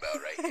talking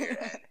about right here,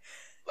 and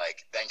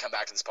like then come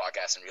back to this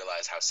podcast and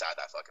realize how sad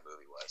that fucking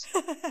movie was.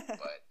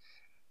 But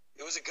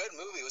it was a good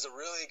movie. It was a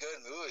really good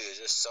movie. It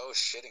was just so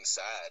shitting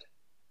sad,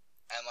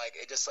 and like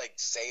it just like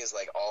says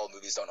like all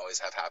movies don't always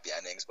have happy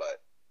endings,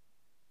 but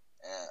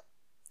yeah,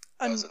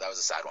 An- that was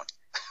a sad one.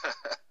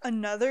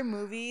 Another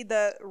movie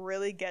that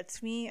really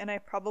gets me, and I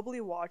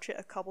probably watch it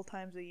a couple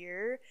times a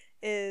year,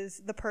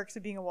 is The Perks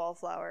of Being a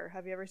Wallflower.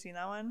 Have you ever seen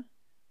that one?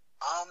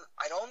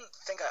 I don't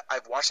think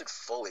I've watched it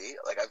fully.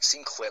 Like I've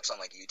seen clips on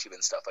like YouTube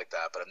and stuff like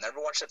that, but I've never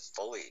watched it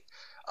fully.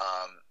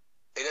 Um,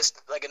 it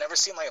just like it never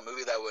seemed like a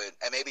movie that would,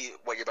 and maybe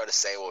what you're about to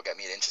say will get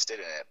me interested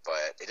in it,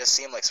 but it just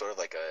seemed like sort of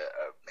like a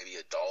maybe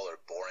a dull or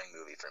boring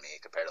movie for me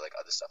compared to like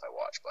other stuff I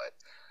watch. But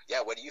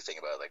yeah, what do you think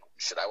about it? Like,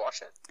 should I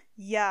watch it?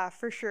 Yeah,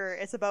 for sure.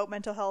 It's about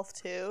mental health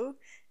too.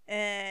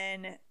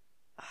 And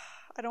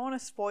I don't want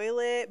to spoil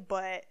it,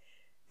 but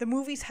the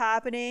movie's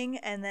happening,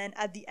 and then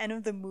at the end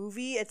of the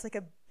movie, it's like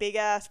a big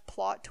ass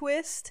plot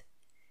twist,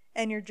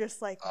 and you're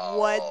just like,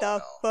 what Oh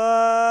the no.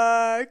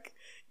 fuck?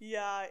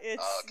 Yeah,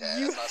 it's Okay,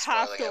 you that's not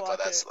have spoiling to it, but watch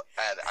that's it.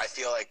 and I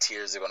feel like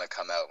tears are gonna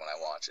come out when I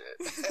watch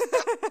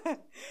it.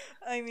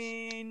 I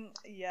mean,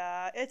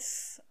 yeah,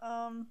 it's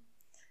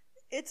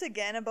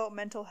again about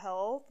mental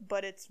health,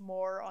 but it's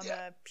more on Yeah.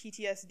 the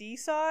PTSD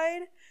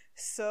side.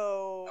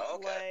 So Oh,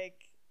 okay.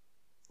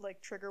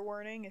 like trigger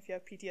warning if you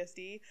have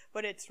PTSD,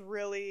 but it's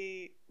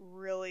really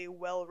really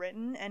well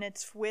written, and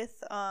it's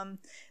with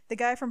the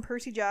guy from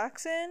Percy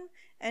Jackson,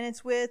 and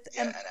it's with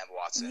Yeah, and Emma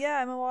Watson. yeah,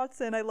 Emma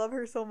Watson. I love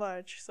her so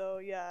much. So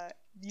yeah,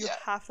 you Yeah,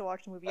 have to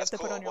watch the movie. You have that's to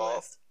put it cool. on your Well,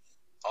 list.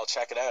 I'll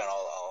check it out and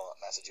I'll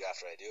message you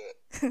after I do it.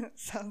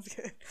 Sounds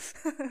good.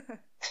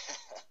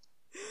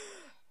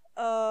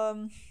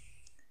 um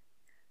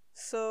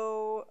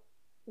so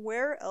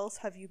where else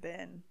have you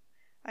been?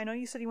 I know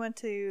you said you went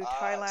to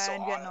So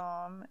Thailand, on,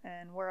 Vietnam,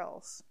 and where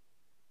else?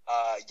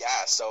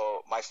 yeah.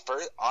 So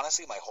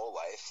honestly, my whole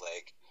life,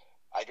 like,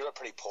 I grew up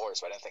pretty poor,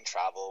 so I didn't think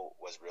travel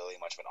was really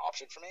much of an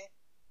option for me.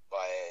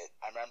 But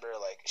I remember,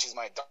 like, she's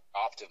my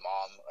adoptive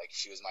mom. Like,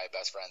 she was my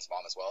best friend's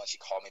mom as well, and she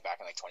called me back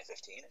in like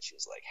 2015, and she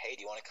was like, "Hey,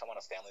 do you want to come on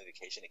a family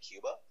vacation to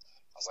Cuba?"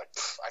 I was like,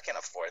 "I can't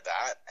afford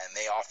that," and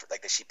they offered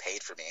like that she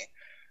paid for me.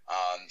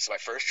 So my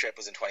first trip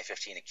was in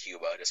 2015 to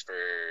Cuba, just for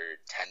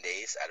 10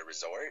 days at a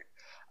resort.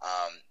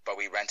 But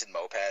we rented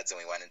mopeds and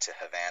we went into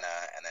Havana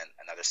and then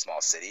another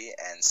small city,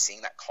 and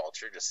seeing that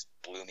culture just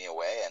blew me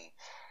away and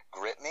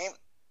gripped me.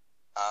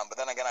 But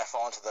then again, I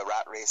fall into the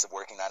rat race of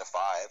working 9 to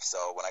 5.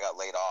 So when I got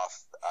laid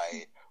off,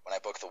 when I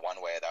booked the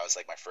one way, that was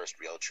like my first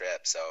real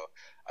trip. So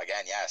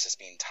again, yeah, it's just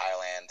been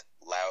Thailand,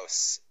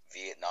 Laos,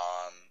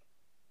 Vietnam,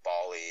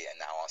 Bali, and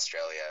now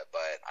Australia.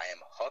 But I am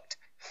hooked.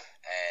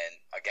 And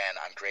again,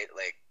 I'm great.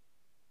 Like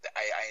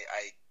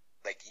I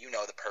like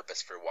the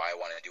purpose for why I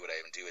want to do what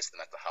I do is the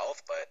mental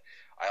health, but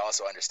I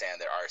also understand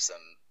there are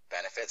some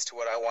benefits to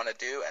what I want to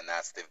do, and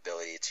that's the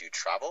ability to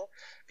travel,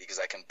 because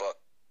I can book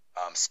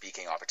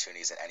speaking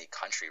opportunities in any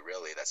country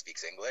really that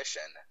speaks English,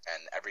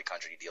 and every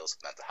country deals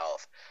with mental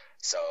health.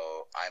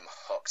 So I'm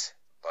hooked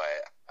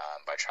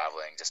by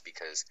traveling, just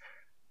because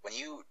when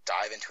you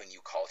dive into a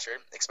new culture,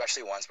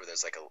 especially ones where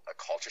there's like a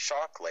culture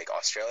shock, like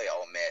Australia,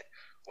 I'll admit,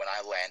 when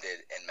I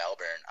landed in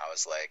Melbourne, I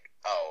was like,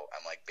 oh,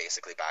 I'm like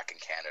basically back in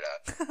Canada.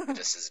 It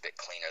just is a bit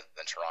cleaner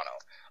than Toronto.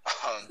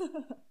 Um,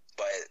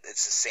 but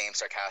it's the same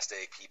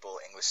sarcastic people,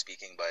 English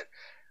speaking. But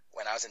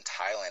when I was in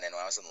Thailand and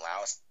when I was in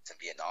Laos and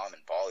Vietnam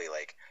and Bali,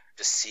 like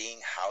just seeing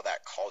how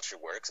that culture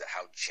works and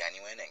how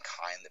genuine and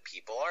kind the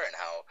people are, and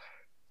how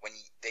when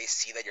they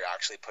see that you're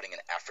actually putting an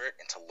effort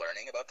into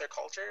learning about their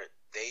culture,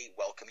 they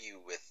welcome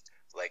you with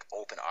like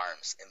open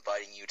arms,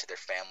 inviting you to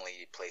their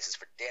family places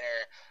for dinner,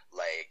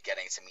 like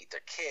getting to meet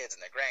their kids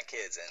and their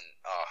grandkids. And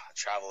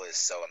travel is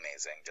so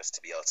amazing, just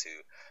to be able to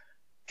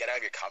get out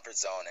of your comfort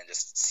zone and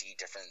just see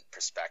different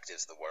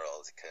perspectives of the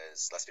world.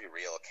 Because let's be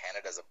real,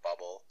 Canada's a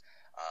bubble.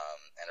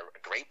 and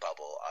a great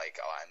bubble.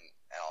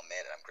 I'll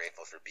admit it, I'm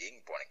grateful for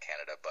being born in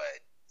Canada,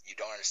 but you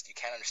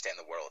can't understand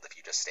the world if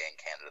you just stay in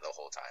Canada the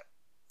whole time.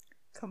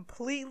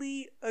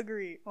 Completely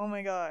agree. Oh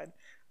my god.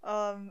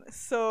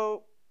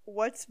 So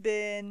what's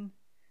been,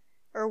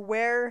 or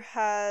where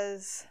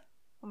has,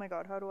 oh my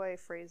god, how do I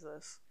phrase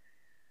this?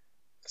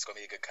 It's going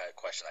to be a good kind of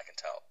question, I can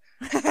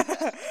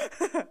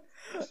tell.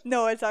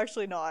 No, it's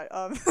actually not.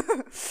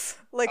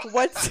 Like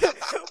what's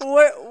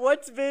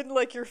been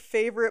like your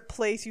favorite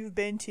place you've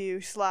been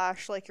to /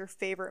 like your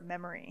favorite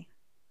memory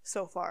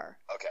so far?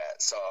 Okay,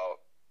 so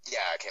yeah,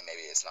 okay,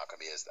 maybe it's not gonna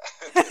be as that.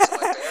 So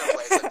my favorite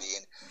place I've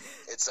been,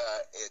 it's a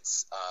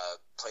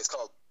place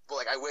called. Well,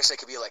 like I wish I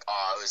could be like,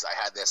 I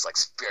had this like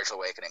spiritual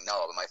awakening.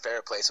 No, but my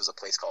favorite place was a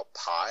place called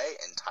Pai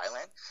in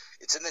Thailand.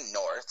 It's in the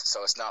north,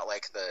 so it's not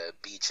like the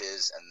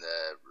beaches and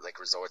the like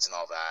resorts and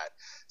all that.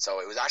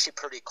 So it was actually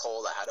pretty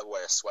cold. I had to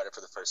wear a sweater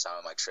for the first time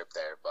on my trip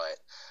there, but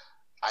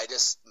I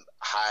just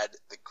had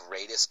the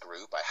greatest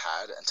group I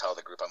had until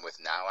the group I'm with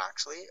now,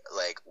 actually.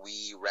 Like,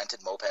 we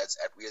rented mopeds.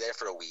 We were there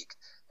for a week,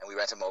 and we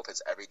rented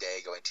mopeds every day,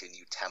 going to a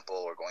new temple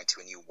or going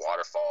to a new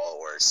waterfall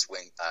or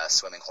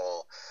swimming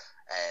hole.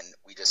 And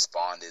we just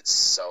bonded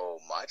so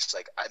much.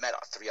 Like, I met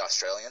 3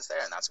 Australians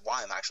there, and that's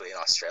why I'm actually in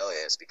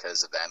Australia, is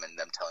because of them and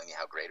them telling me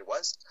how great it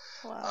was.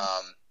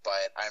 Wow.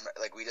 But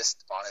we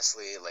just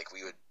honestly, like,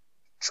 we would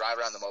drive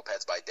around the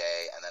mopeds by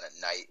day, and then at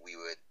night we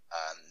would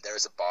there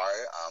was a bar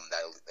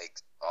that, like,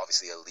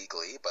 obviously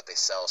illegally, but they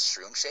sell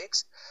shroom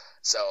shakes.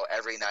 So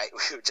every night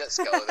we would just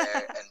go there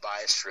and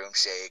buy a shroom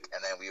shake,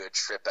 and then we would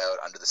trip out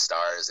under the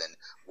stars and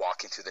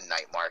walking through the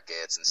night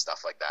markets and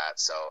stuff like that.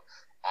 So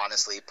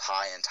honestly,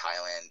 Pai in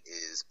Thailand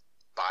is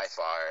by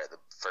far the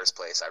first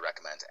place I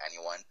recommend to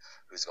anyone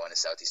who's going to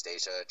Southeast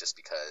Asia, just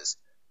because,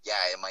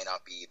 yeah, it might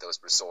not be those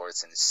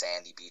resorts and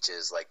sandy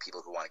beaches like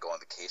people who want to go on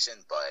vacation,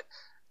 but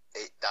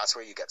that's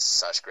where you get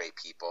such great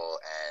people.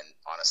 And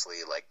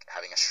honestly, like,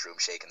 having a shroom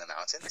shake in the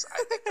mountains,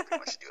 I think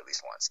everyone should do at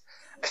least once.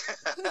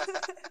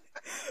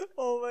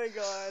 Oh my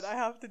god, I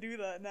have to do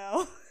that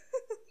now.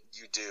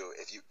 You do.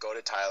 If you go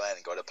to Thailand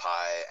and go to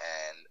Pai,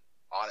 and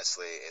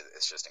honestly,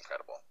 it's just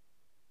incredible.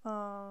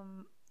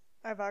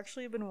 I've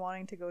actually been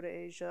wanting to go to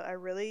Asia. I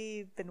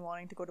really been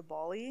wanting to go to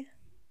Bali.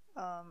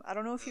 I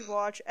don't know if you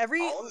watch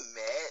every. I'll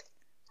admit.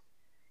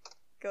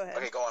 Go ahead.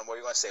 Okay, go on. What are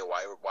you going to say?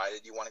 Why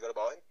did you want to go to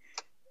Bali?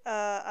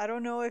 I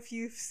don't know if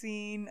you've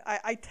seen.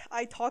 I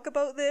talk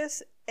about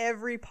this in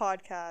every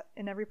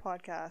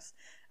podcast.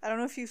 I don't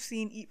know if you've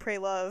seen Eat, Pray,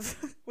 Love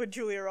with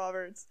Julia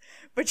Roberts,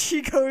 but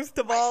she goes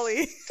to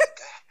Bali.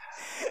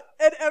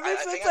 And ever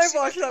since I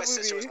watched that movie, my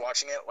sister was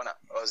watching it when I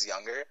was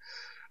younger.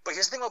 But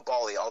here's the thing about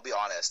Bali. I'll be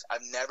honest.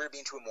 I've never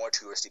been to a more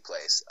touristy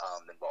place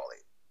than Bali.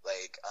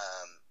 Like,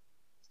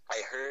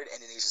 I heard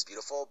Indonesia's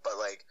beautiful, but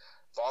like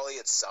Bali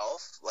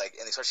itself, like,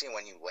 and especially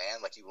when you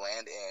land, like, you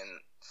land in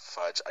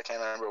fudge. I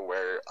can't remember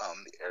where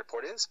the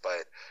airport is,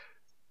 but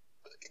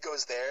it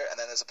goes there, and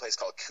then there's a place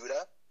called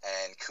Kuta,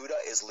 and Kuta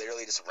is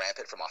literally just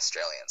rampant from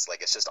Australians.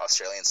 Like, it's just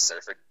Australian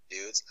surfer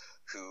dudes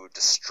who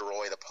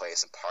destroy the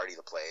place and party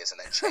the place, and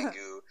then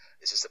Canggu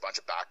is just a bunch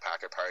of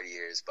backpacker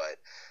partiers, but.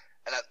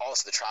 And then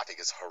also the traffic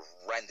is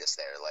horrendous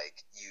there.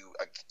 Like,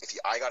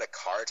 I got a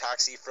car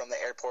taxi from the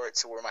airport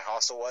to where my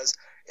hostel was.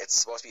 It's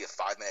supposed to be a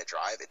 5-minute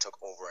drive. It took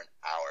over an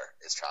hour.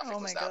 Its traffic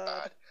was that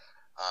bad.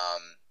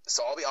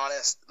 So I'll be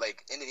honest.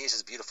 Like, Indonesia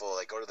is beautiful.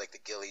 Like, go to like the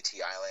Gili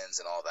Tea Islands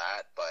and all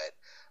that. But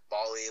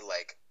Bali,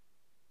 like,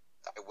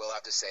 I will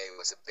have to say, it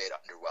was a bit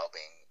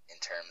underwhelming in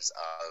terms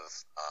of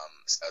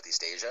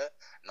Southeast Asia.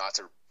 Not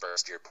to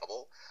burst your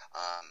bubble.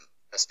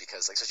 Just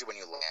because, like, especially when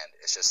you land,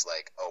 it's just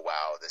like, oh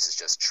wow, this is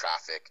just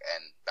traffic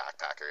and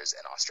backpackers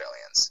and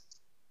Australians.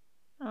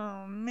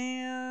 Oh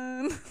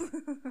man.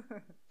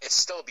 It's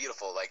still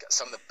beautiful. Like,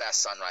 some of the best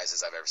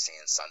sunrises I've ever seen,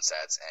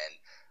 sunsets, and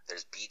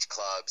there's beach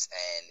clubs,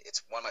 and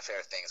it's one of my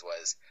favorite things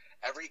was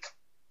every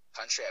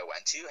country I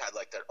went to had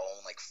like their own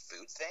like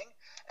food thing,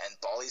 and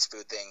Bali's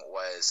food thing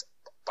was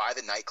by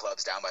the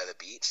nightclubs down by the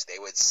beach, they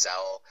would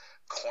sell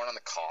corn on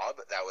the cob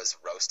that was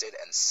roasted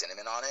and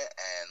cinnamon on it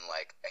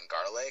and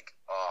garlic.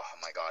 Oh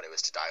my god, it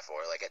was to die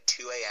for. Like, at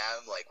 2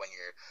 a.m., like when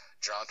you're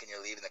drunk and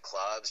you're leaving the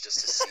clubs,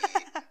 just to see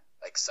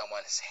like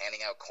someone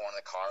handing out corn on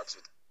the cobs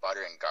with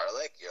butter and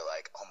garlic, you're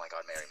like, oh my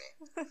god, marry me.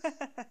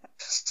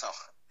 So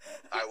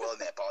I will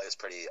admit, Bali is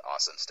pretty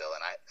awesome still,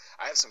 and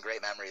I have some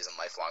great memories and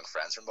lifelong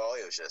friends from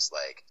Bali. It was just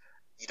like,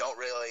 you don't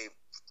really,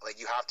 like,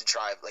 you have to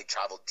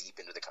travel deep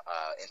into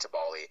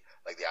Bali,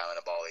 like the island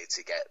of Bali,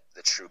 to get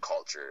the true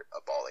culture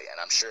of Bali. And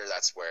I'm sure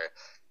that's where,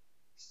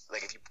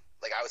 like, if you,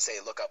 like, I would say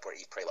look up where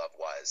Eat, Pray, Love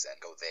was and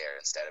go there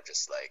instead of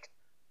just like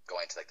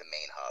going to like the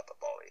main hub of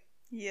Bali.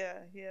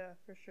 Yeah,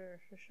 for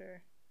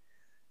sure.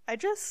 I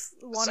just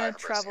want to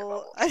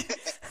travel.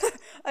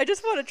 I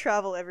just want to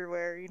travel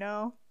everywhere, you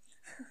know.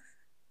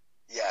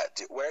 Yeah,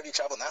 where have you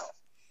traveled now?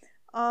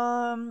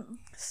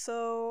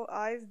 So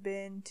I've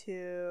been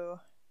to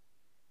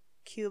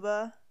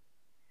Cuba.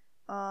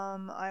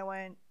 I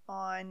went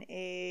on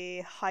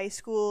a high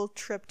school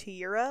trip to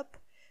Europe.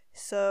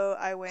 So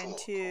I went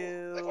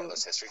to like one of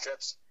those history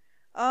trips.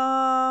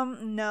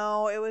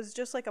 No, it was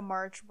just like a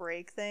March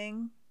break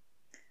thing.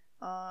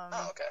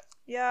 Oh, okay.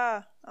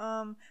 Yeah.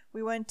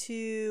 We went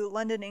to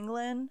London,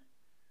 England,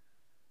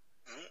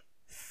 Mhm.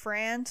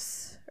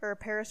 France, or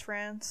Paris,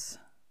 France,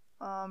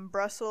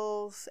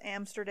 Brussels,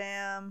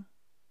 Amsterdam,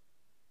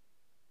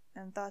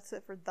 and that's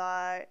it for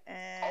that.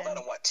 All that And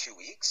in what, 2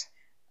 weeks?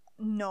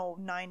 no,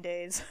 9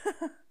 days.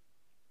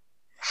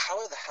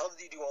 How the hell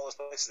did you do all those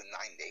places in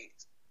 9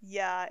 days?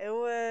 Yeah, it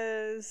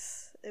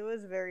was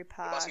very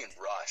You must be in packed.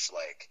 rush,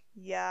 like.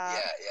 Yeah.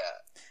 Yeah,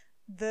 yeah.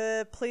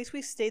 The place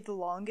we stayed the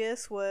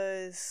longest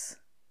was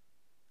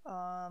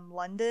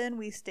London.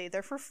 We stayed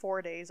there for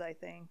 4 days, I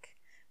think.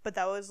 But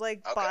that was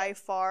like Okay. by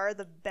far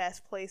the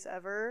best place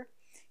ever.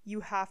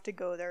 You have to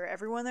go there.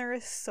 Everyone there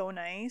is so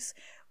nice.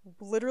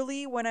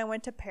 Literally, when I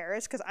went to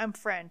Paris, because I'm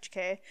French,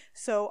 okay,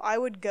 so I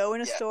would go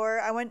in a Yeah. store.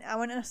 I went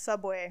in a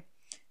Subway,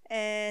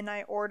 and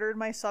I ordered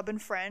my sub in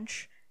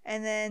French,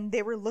 and then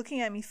they were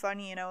looking at me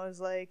funny, and I was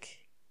like,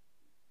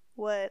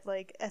 what,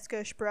 like, est-ce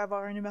que je peux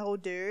avoir un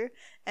numéro deux?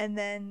 And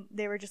then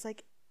they were just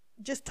like,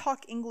 just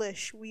talk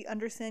English. We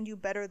understand you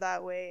better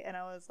that way. And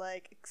I was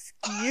like,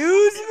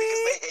 excuse Because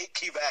me? they hate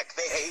Quebec.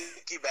 They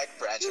hate Quebec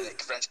French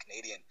and French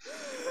Canadian.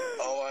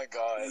 Oh my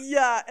god.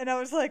 Yeah, and I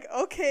was like,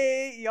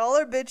 okay, y'all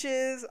are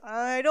bitches.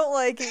 I don't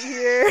like it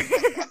here.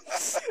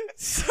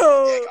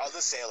 So, Yeah, I'll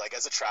just say, like,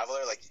 as a traveler,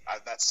 like,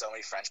 I've met so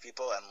many French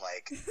people, and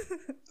like,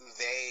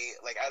 they,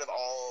 like, out of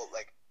all,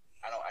 like,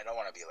 I don't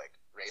want to be like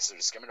racist or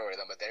discriminatory with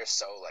them, but they're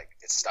so like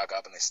it's stuck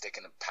up and they stick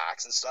in the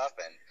packs and stuff,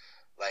 and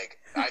like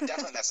I've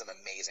definitely met some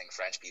amazing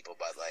French people,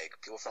 but like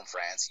people from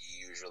France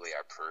usually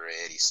are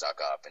pretty stuck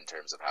up in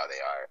terms of how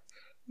they are.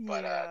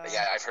 But yeah.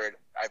 yeah,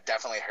 I've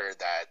definitely heard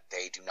that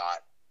they do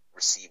not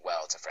receive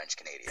well to French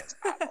Canadians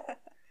at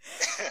all.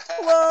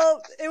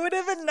 Well, it would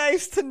have been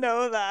nice to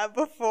know that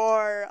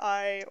before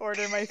I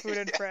order my food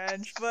in Yeah,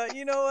 French, but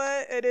you know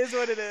what? It is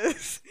what it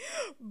is.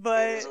 it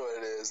But is what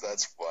it is.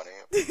 That's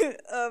funny.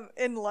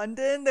 in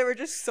London, they were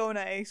just so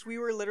nice. We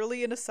were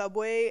literally in a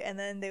subway, and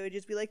then they would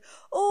just be like,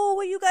 "Oh,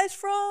 where you guys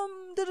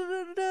from? Da da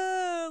da da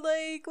da.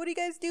 Like, what are you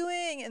guys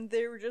doing?" And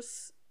they were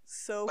just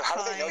so But how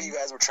did they know you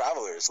kind. guys were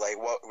travelers? Like,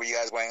 what were you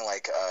guys wearing?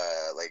 Like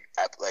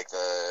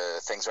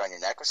the things around your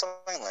neck or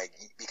something? Like,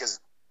 because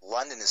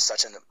London is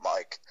such an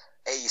like,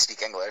 A, you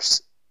speak English,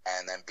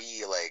 and then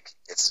B, like,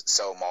 it's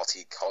so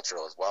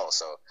multicultural as well.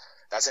 So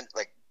that's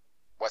like,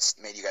 what's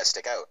made you guys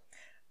stick out?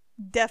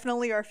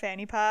 Definitely our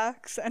fanny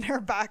packs and our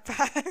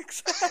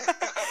backpacks.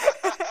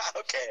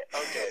 Okay,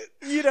 okay.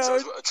 You So know,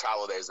 it was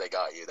travel days they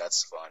got you.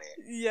 That's funny.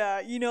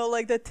 yeah,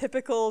 like the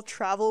typical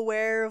travel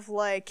wear of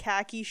like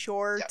khaki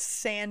Yep. shorts,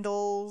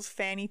 sandals,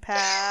 fanny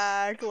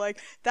pack, like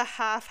the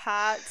half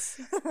hats.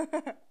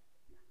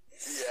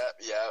 Yeah,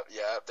 yeah,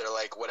 yeah. They're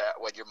like,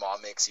 what your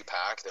mom makes you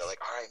pack. They're like,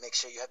 all right, make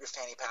sure you have your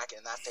fanny pack, and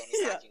in that fanny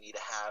Yeah. pack, you need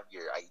to have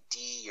your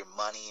ID, your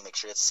money. Make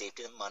sure it's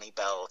safety and money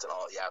belt and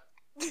all. Yeah,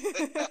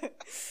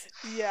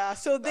 Yeah,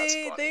 so that's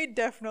they funny.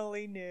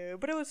 definitely knew,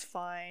 but it was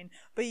fine.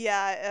 But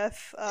yeah,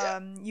 if Yeah,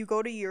 you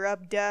go to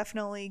Europe,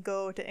 definitely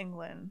go to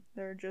England.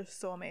 They're just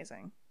so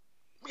amazing.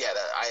 yeah.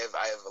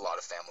 I have a lot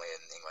of family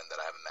in England that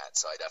I haven't met,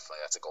 so I definitely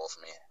that's a goal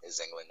for me is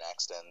England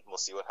next, and we'll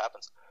see what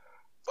happens.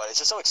 But it's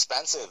just so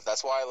expensive.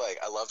 That's why like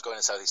I loved going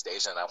to Southeast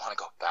Asia, and I want to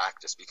go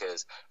back just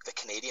because the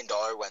Canadian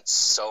dollar went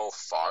so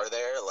far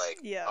there. Like,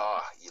 Yeah.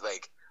 oh,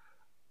 like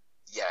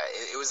yeah,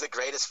 it was the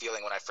greatest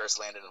feeling when I first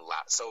landed in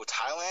So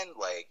Thailand,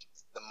 like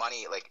the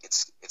money, like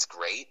it's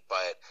great,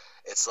 but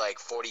it's like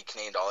 40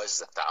 Canadian dollars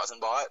is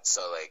 1,000 baht,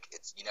 so like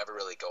it's you never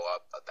really go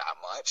up that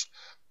much.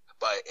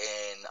 But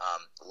in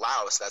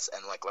Laos, that's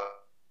and like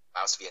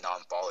Laos,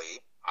 Vietnam,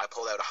 Bali, I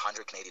pulled out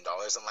 100 Canadian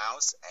dollars in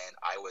Laos, and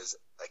I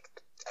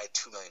had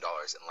 $2 million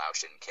in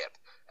Laotian kip,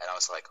 and I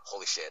was like,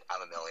 holy shit,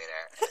 I'm a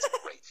millionaire, and it's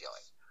a great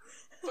feeling.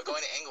 But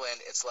going to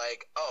England, it's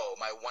like, oh,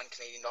 my $1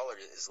 Canadian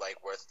is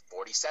like worth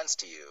 40 cents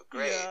to you.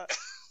 Great. Yeah.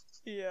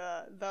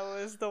 Yeah, that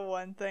was the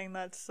one thing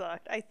that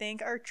sucked. I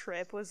think our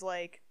trip was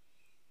like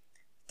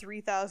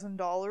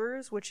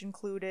 $3,000, which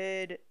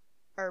included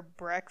our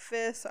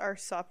breakfast, our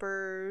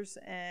suppers,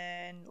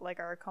 and like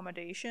our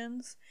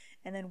accommodations.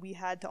 And then we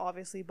had to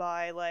obviously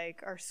buy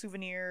like our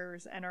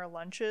souvenirs and our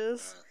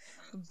lunches.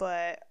 Mhm.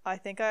 But I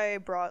think I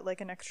brought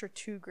like an extra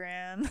 2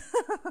 grand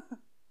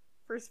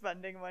for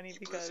spending money You blew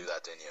because, through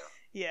that, didn't you?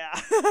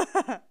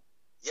 yeah.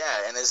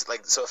 Yeah, and there's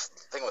like so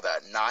think about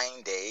that.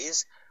 9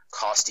 days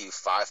cost you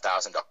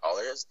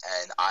 $5,000,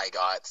 and I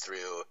got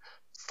through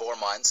 4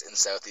 months in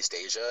Southeast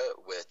Asia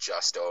with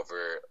just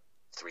over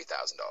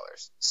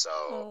 $3,000. So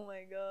Oh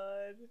my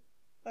god.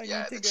 I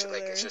yeah, need to go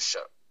like it's there. just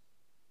show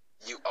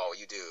you. Oh,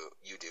 you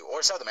do,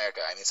 or South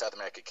America. I mean, South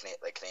America,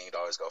 like Canadian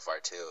dollars go far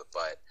too.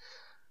 But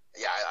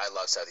yeah, I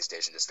love Southeast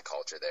Asia, just the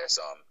culture there.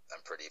 So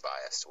I'm pretty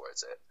biased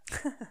towards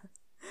it.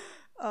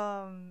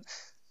 um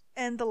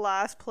and the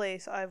last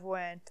place I've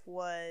went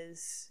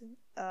was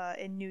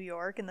in New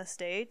York in the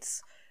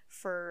States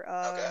for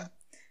Okay.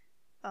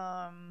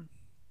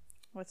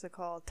 what's it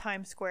called?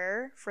 Times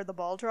Square for the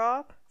ball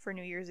drop for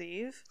New Year's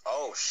Eve.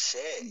 Oh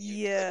shit!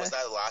 Yeah. Was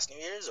that last New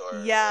Year's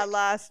or? Yeah,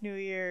 last New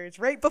Year's,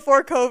 right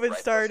before COVID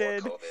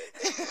started. Before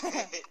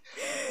COVID.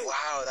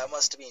 Wow, that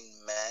must have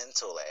been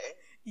mental, eh?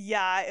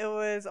 Yeah, it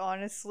was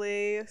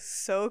honestly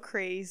so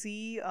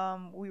crazy.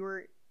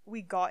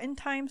 We got in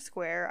Times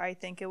Square. I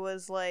think it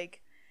was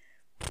like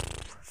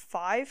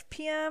 5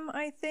 p.m.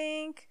 I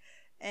think,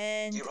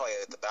 and you were probably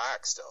at the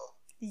back still.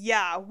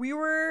 Yeah, we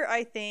were,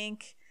 I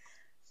think,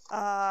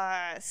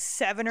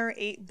 7 or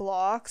 8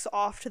 blocks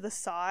off to the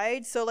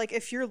side. So like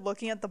if you're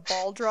looking at the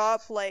ball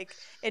drop, like,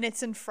 and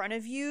it's in front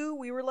of you,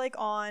 we were like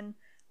on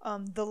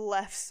the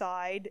left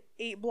side,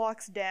 8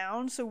 blocks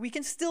down, so we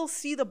can still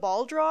see the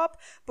ball drop,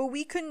 but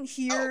we couldn't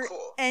hear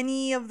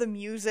any of the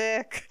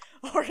music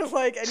or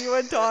like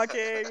anyone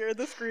talking or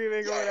the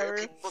screaming or whatever.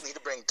 People need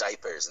to bring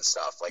diapers and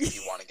stuff. Like if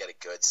you want to get a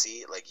good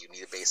seat, like you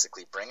need to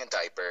basically bring a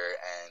diaper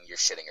and you're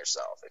shitting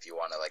yourself if you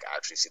want to like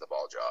actually see the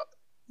ball drop.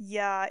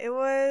 Yeah, it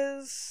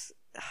was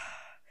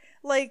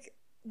like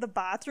the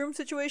bathroom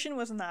situation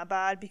wasn't that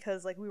bad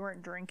because like we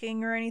weren't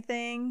drinking or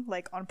anything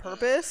like on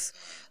purpose,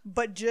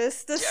 but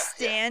just the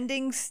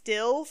standing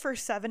still for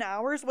 7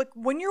 hours, like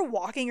when you're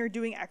walking or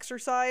doing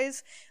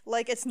exercise,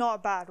 like it's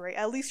not bad, right?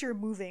 At least you're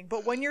moving.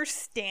 But when you're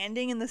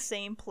standing in the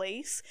same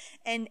place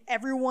and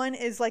everyone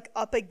is like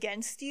up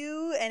against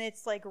you and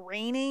it's like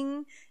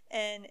raining,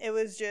 and it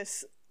was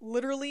just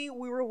literally,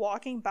 we were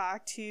walking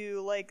back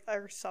to like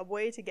our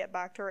subway to get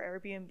back to our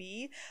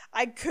Airbnb.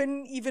 I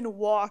couldn't even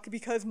walk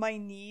because my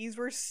knees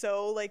were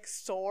so like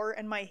sore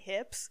and my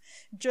hips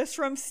just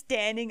from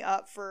standing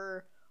up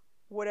for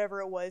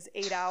whatever it was,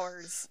 8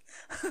 hours.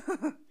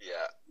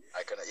 Yeah,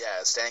 I couldn't.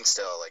 Yeah, standing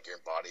still, like your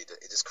body,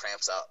 it just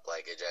cramps up.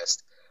 Like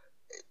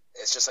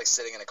it's just like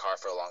sitting in a car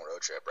for a long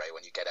road trip, right?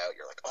 When you get out,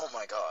 you're like, oh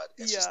my god,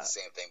 it's just the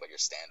same thing, but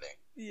you're standing.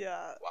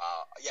 Yeah.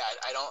 Wow. Yeah,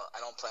 I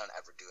don't plan on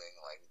ever doing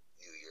like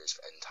New Year's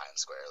in Times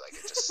Square. Like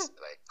it just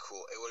like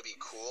cool. It would be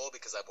cool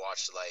because I've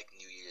watched like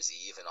New Year's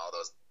Eve and all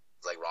those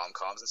like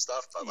rom-coms and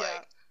stuff, but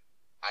like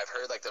I've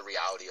heard like the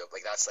reality of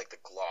like that's like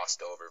the glossed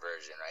over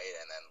version, right?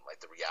 And then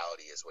like the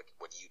reality is what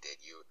you did.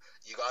 You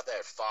got there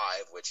at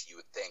 5, which you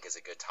would think is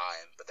a good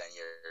time, but then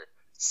you're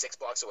 6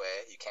 blocks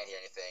away, you can't hear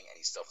anything, and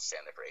you still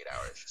stand there for 8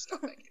 hours. Just no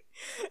thank you.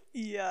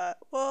 Yeah.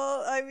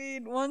 Well, I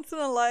mean, once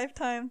in a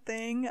lifetime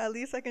thing. At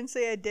least I can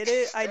say I did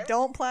it. I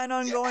don't plan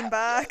on going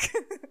back. Do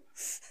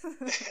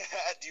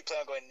you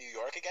plan on going to New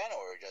York again,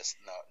 or just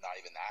not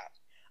even that?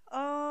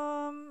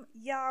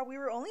 Yeah, we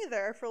were only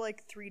there for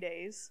like 3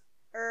 days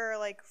or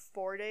like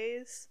 4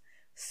 days,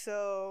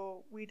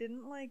 so we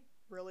didn't like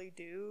really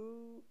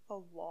do a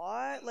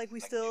lot. Like we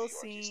like still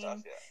seen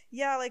stuff,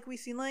 like we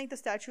seen like the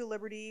Statue of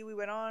Liberty. We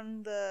went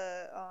on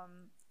the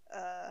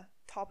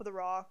Top of the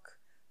Rock,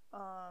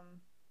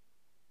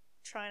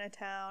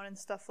 Chinatown and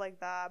stuff like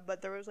that,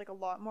 but there was like a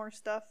lot more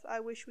stuff I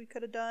wish we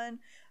could have done,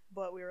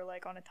 but we were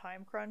like on a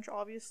time crunch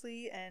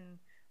obviously, and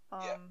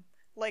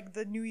like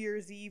the New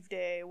Year's Eve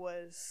day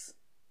was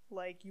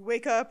like you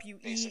wake up, you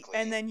basically eat,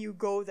 and then you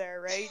go there,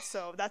 right?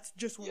 So that's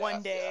just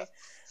one day.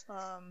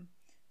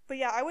 But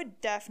yeah, I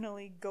would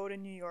definitely go to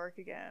New York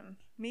again.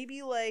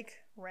 Maybe like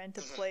rent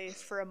a place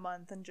for a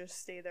month and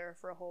just stay there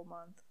for a whole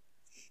month.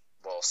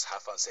 Well,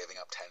 have fun saving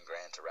up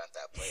 $10,000 to rent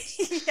that place.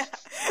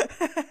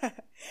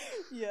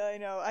 Yeah, I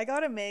know. I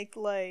gotta make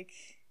like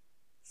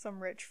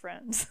some rich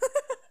friends.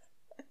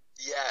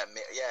 Yeah,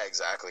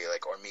 exactly.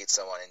 Like, or meet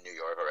someone in New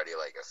York already,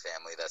 like a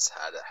family that's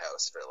had a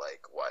house for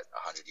like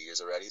 100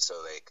 years already. So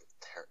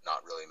they're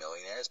not really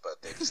millionaires,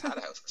 but they just had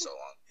a house for so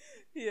long.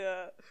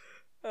 Yeah.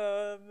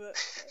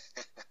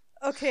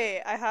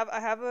 Okay, I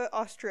have an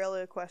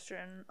Australia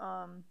question.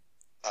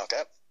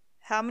 Okay.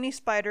 How many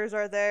spiders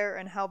are there,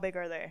 and how big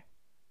are they?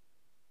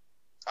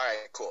 All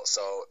right, cool.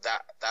 So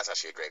that's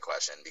actually a great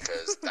question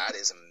because that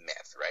is a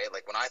myth, right?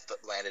 Like when I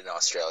landed in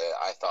Australia,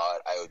 I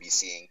thought I would be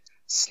seeing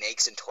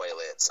snakes in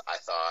toilets. I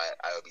thought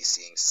I would be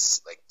seeing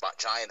like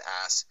giant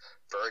ass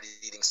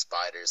bird-eating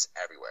spiders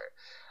everywhere.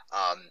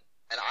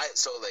 And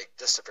like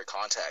just for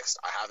context,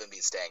 I haven't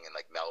been staying in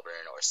like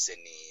Melbourne or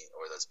Sydney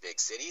or those big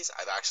cities.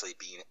 I've actually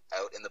been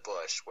out in the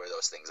bush where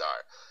those things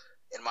are.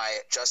 In my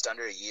just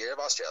under a year of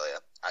Australia,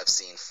 I've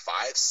seen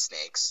 5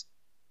 snakes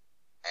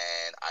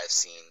and I've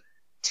seen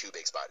 2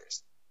 big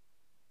spiders.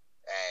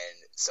 And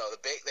so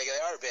they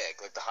are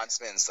big. Like the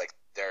huntsman's, like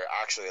they're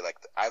actually like,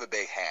 I have a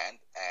big hand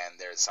and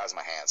they're the size of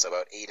my hand, so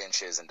about 8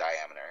 inches in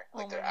diameter.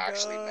 Like they're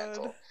actually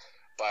mental.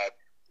 But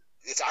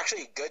it's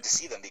actually good to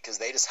see them because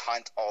they just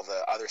hunt all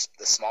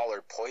the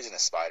smaller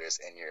poisonous spiders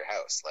in your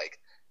house. Like,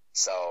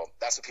 so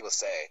that's what people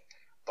say.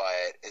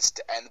 But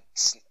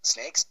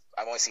snakes,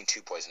 I've only seen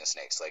 2 poisonous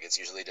snakes. Like it's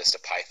usually just a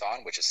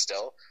python, which is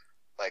still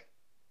like,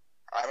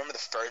 I remember the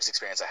first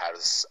experience I had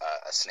with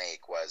a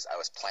snake was I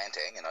was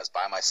planting and I was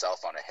by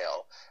myself on a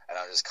hill and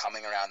I was just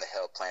coming around the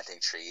hill planting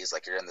trees.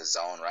 Like you're in the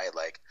zone, right?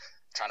 Like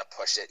trying to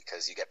push it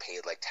because you get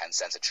paid like 10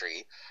 cents a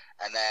tree.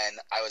 And then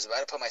I was about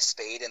to put my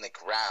spade in the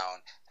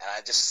ground and I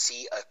just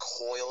see a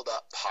coiled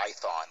up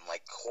python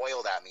like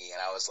coiled at me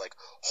and I was like,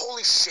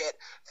 holy shit,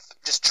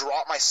 just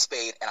dropped my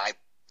spade and I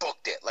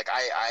booked it. Like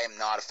I am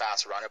not a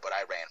fast runner, but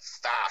I ran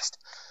fast.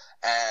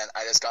 And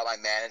I just got my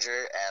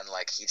manager, and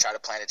like he tried to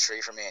plant a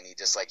tree for me, and he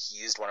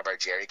used one of our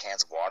jerry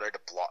cans of water to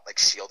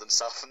shield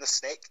himself from the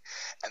snake,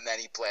 and then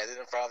he planted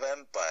in front of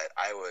him. But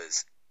I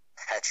was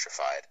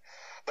petrified.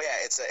 But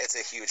yeah, it's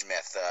a huge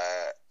myth.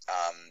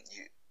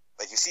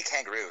 You see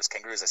kangaroos.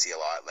 Kangaroos I see a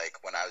lot. Like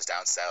when I was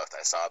down south,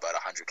 I saw about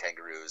 100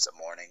 kangaroos a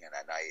morning and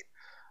at night.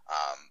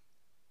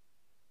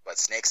 But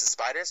snakes and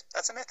spiders,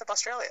 that's a myth of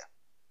Australia.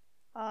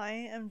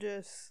 I am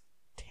just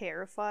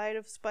terrified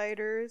of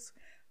spiders.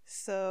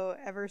 So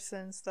ever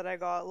since that I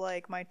got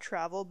like my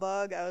travel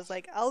bug, I was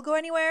like, I'll go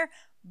anywhere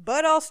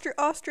but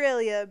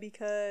Australia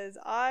because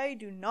I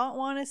do not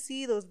want to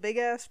see those big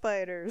ass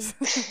spiders.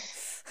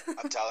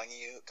 I'm telling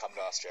you, come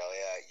to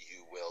Australia,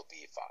 you will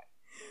be fine.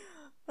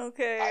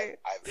 Okay.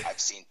 I've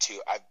seen two.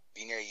 I've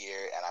been here a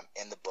year, and I'm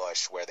in the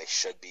bush where they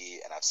should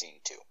be, and I've seen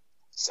two.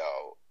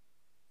 So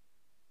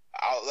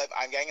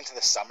I'm getting into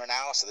the summer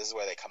now, so this is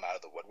where they come out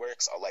of the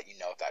woodworks. I'll let you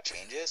know if that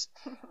changes.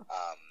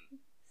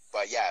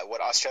 But yeah,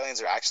 what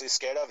Australians are actually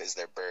scared of is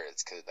their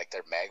birds, because like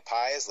they're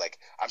magpies. Like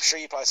I'm sure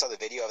you probably saw the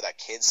video of that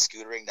kid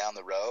scootering down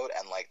the road,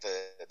 and like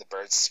the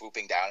bird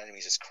swooping down at him,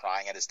 he's just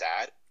crying at his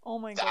dad. Oh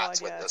my God!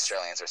 That's what yes. the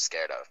Australians are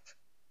scared of.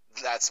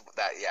 That's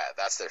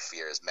their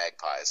fear is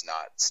magpies,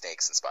 not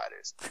snakes and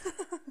spiders.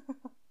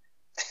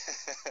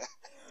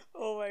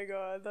 Oh my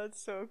god, that's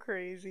so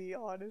crazy,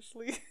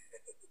 honestly.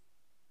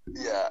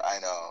 Yeah, I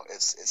know.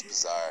 It's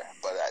bizarre,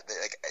 but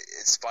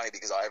it's funny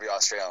because every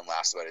Australian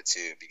laughs about it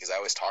too. Because I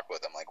always talk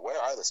with them like, "Where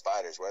are the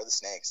spiders? Where are the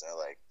snakes?" And they're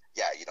like,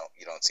 "Yeah, you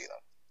don't see them."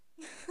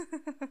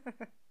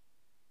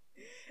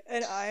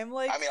 And I'm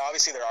like, I mean,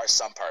 obviously there are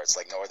some parts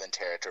like Northern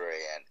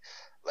Territory and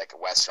like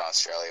Western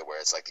Australia where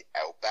it's like the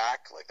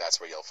outback, like that's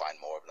where you'll find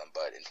more of them.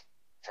 But in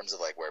terms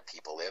of like where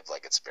people live,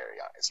 like it's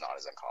not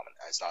as uncommon.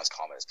 It's not as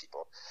common as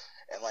people,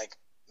 and like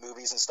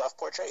movies and stuff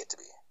portray it to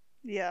be.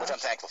 yeah. Which I'm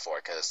thankful for,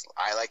 because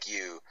I, like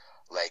you,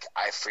 like,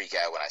 I freak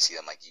out when I see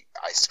them. Like,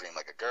 I scream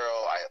like a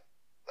girl.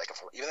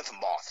 Even if a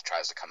moth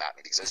tries to come at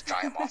me, because there's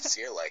giant moths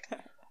here, like,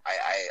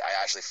 I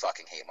actually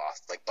fucking hate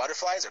moths. Like,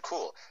 butterflies are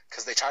cool,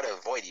 because they try to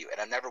avoid you,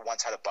 and I've never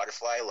once had a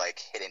butterfly,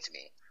 like, hit into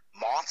me.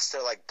 Moths,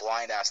 they're like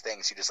blind-ass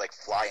things who just, like,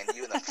 fly into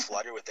you and then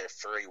flutter with their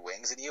furry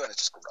wings in you, and it's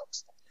just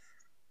gross.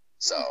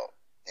 So,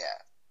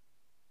 yeah.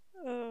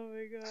 Oh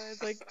my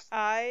god. Like,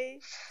 I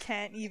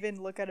can't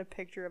even look at a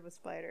picture of a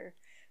spider.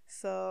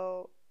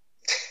 So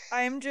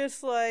I'm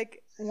just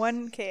like,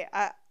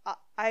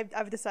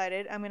 I've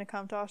decided I'm gonna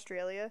come to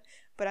Australia,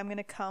 but I'm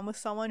gonna come with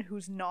someone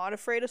who's not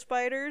afraid of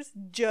spiders,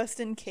 just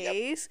in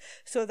case,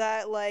 so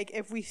that like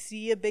if we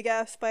see a big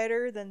ass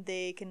spider, then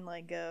they can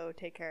like go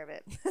take care of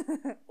it,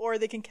 or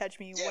they can catch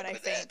me when I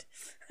faint.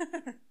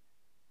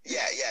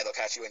 Yeah, they'll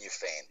catch you when you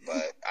faint.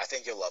 But I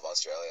think you'll love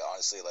Australia.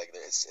 Honestly, like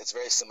it's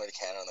very similar to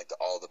Canada in like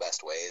all the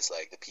best ways.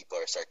 Like the people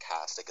are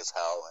sarcastic as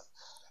hell and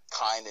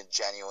kind and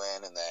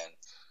genuine, and then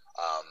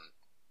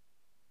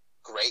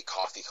great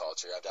coffee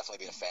culture. I've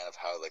definitely been a fan of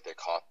how like their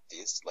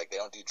coffees, like they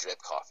don't do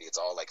drip coffee. It's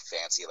all like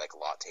fancy like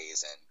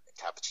lattes and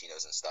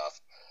cappuccinos and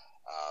stuff.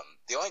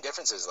 The only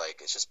difference is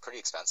like it's just pretty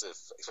expensive,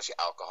 especially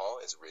alcohol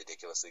is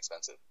ridiculously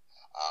expensive.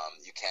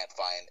 You can't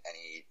find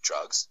any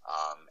drugs,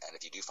 and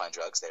if you do find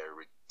drugs, they're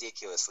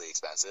ridiculously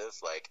expensive.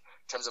 Like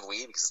in terms of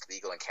weed, because it's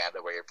legal in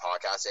Canada where your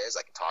podcast is,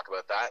 I can talk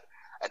about that.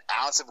 An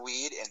ounce of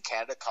weed in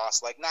Canada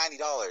costs like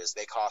 $90.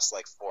 They cost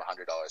like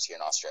 $400 here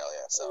in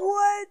Australia. So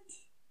what?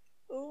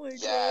 Oh my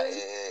god. Yeah,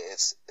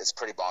 it's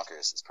pretty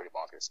bonkers. It's pretty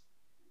bonkers.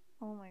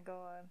 Oh my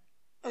god.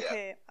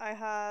 Okay, yeah. I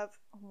have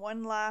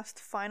one last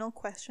final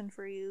question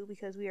for you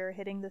because we are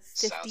hitting the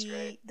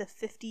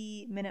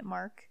 50-minute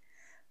mark.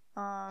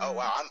 Oh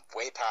wow, I'm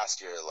way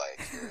past your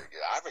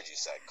average. You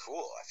said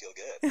cool. I feel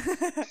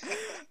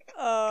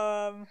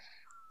good.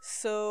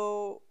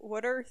 So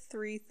what are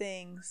 3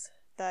 things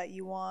that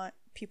you want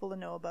people to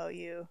know about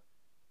you,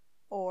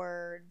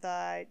 or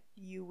that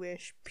you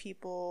wish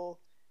people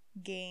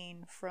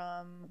gain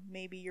from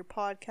maybe your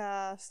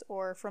podcast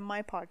or from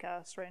my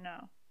podcast right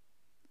now?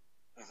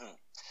 Mm-hmm.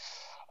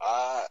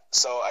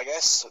 So I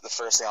guess the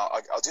first thing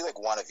I'll do like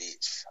one of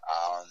each.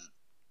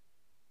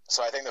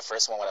 So I think the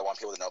first one, what I want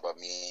people to know about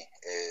me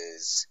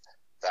is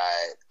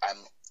that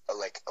I'm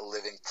like a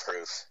living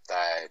proof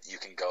that you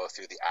can go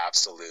through the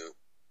absolute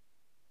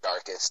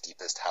darkest,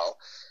 deepest hell,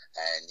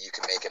 and you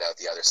can make it out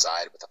the other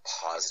side with a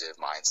positive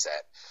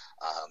mindset.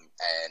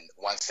 And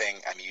one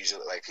thing I'm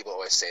usually like, people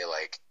always say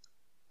like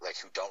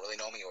who don't really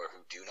know me or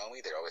who do know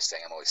me, they're always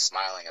saying I'm always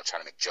smiling, I'm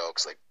trying to make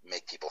jokes, like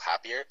make people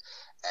happier.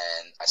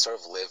 And I sort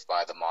of live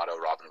by the motto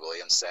Robin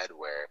Williams said,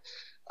 where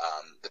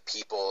the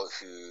people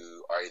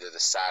who are either the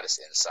saddest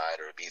inside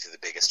or have been through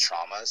the biggest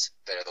traumas,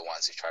 they're the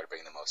ones who try to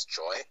bring the most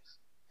joy.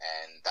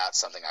 And that's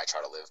something I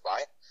try to live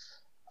by.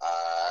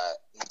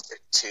 Number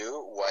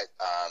 2,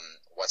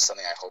 what's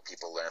something I hope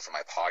people learn from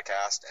my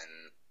podcast,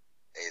 and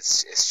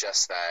it's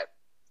just that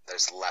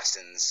there's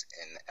lessons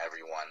in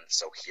everyone,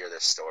 so hear their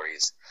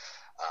stories.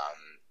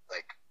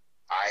 Like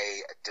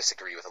I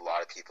disagree with a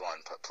lot of people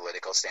on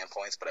political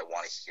standpoints, but I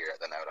want to hear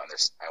them out on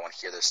I want to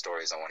hear their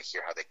stories. I want to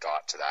hear how they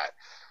got to that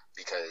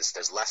because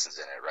there's lessons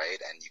in it,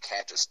 right? And you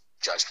can't just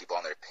judge people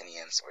on their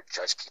opinions or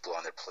judge people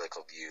on their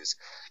political views.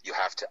 You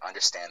have to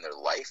understand their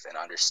life and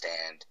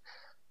understand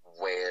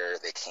where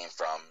they came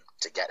from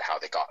to get how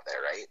they got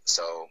there, right?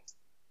 So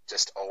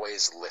just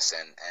always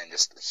listen and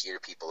just hear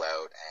people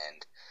out,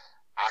 and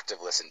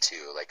active listen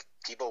too. Like,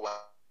 people, when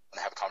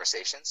they have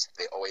conversations,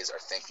 they always are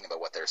thinking about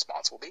what their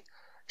response will be.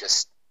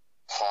 Just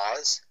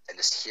pause and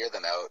just hear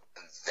them out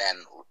and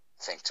then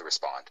think to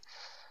respond.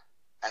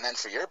 And then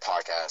for your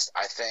podcast,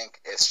 I think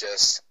it's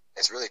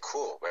really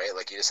cool, right?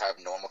 Like, you just have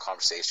normal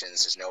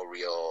conversations. There's no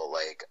real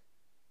like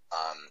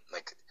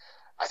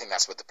I think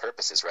that's what the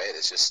purpose is, right?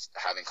 It's just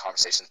having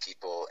conversations with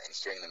people and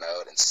hearing them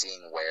out and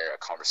seeing where a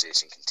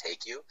conversation can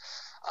take you.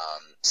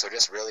 So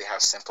just really how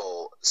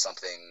simple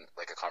something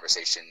like a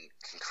conversation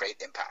can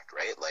create impact,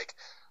 right? Like,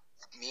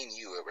 me and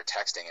you were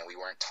texting and we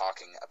weren't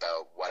talking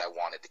about what I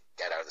wanted to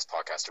get out of this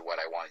podcast or what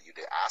I wanted you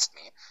to ask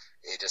me.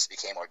 It just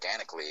became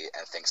organically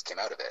and things came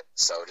out of it.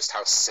 So just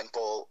how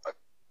simple a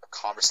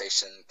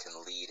conversation can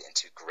lead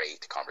into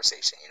great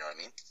conversation. You know what I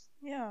mean?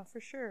 Yeah,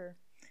 for sure.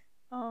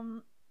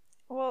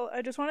 Well,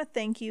 I just want to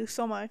thank you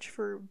so much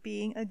for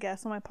being a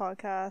guest on my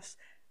podcast.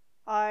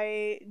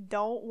 I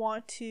don't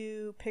want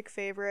to pick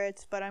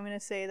favorites, but I'm going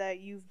to say that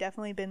you've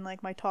definitely been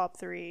like my top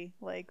 3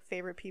 like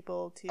favorite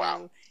people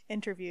to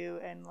interview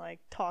and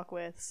like talk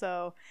with.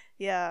 So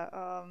yeah,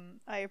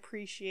 I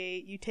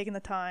appreciate you taking the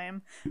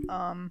time.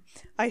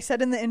 I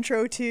said in the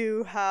intro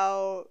too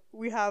how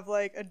we have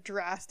like a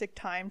drastic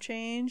time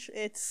change.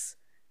 It's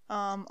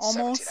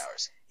almost 17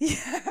 hours.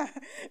 Yeah,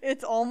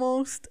 it's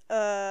almost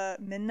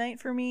midnight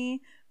for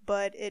me,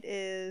 but it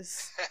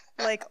is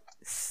like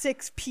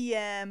 6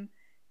 p.m.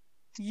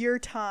 your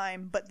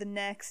time, but the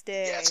next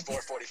day. Yeah, it's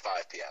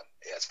 4:45 p.m.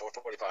 Yeah, it's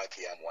 4:45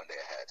 p.m. one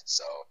day ahead.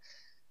 So,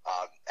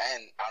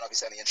 and I don't know if you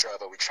said in the intro,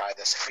 but we tried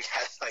this. We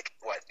had like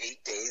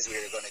 8 days we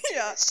were going to do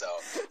Yeah. this. So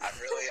I'm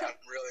really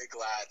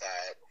glad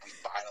that we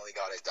finally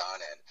got it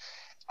done. And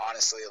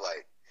honestly,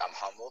 like, I'm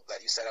humbled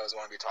that you said I was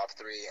one of your top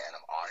 3, and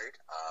I'm honored.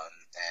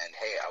 And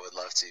hey, I would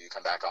love to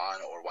come back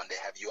on, or one day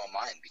have you on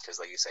mine, because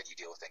like you said, you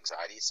deal with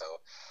anxiety. So,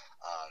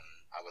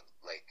 I would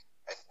like,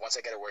 once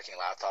I get a working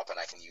laptop and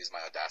I can use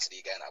my Audacity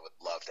again, I would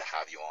love to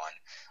have you on,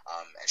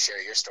 and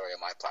share your story on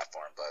my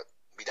platform. But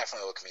we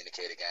definitely will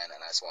communicate again,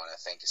 and I just want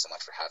to thank you so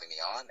much for having me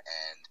on.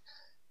 And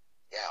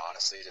yeah,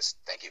 honestly, just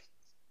thank you.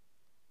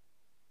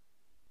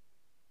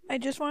 I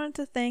just wanted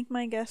to thank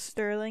my guest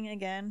Sterling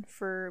again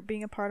for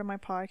being a part of my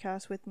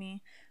podcast with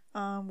me.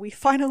 We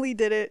finally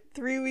did it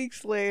 3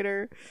 weeks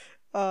later.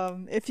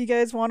 If you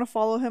guys want to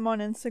follow him on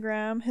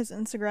Instagram, his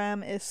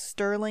Instagram is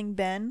Sterling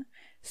Ben.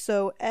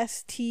 So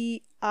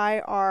StirlingBenn.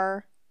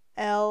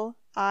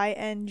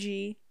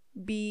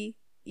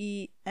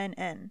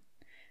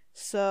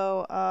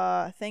 So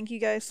thank you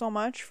guys so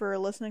much for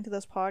listening to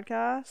this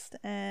podcast,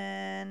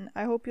 and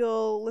I hope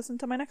you'll listen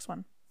to my next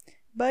one.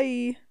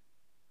 Bye.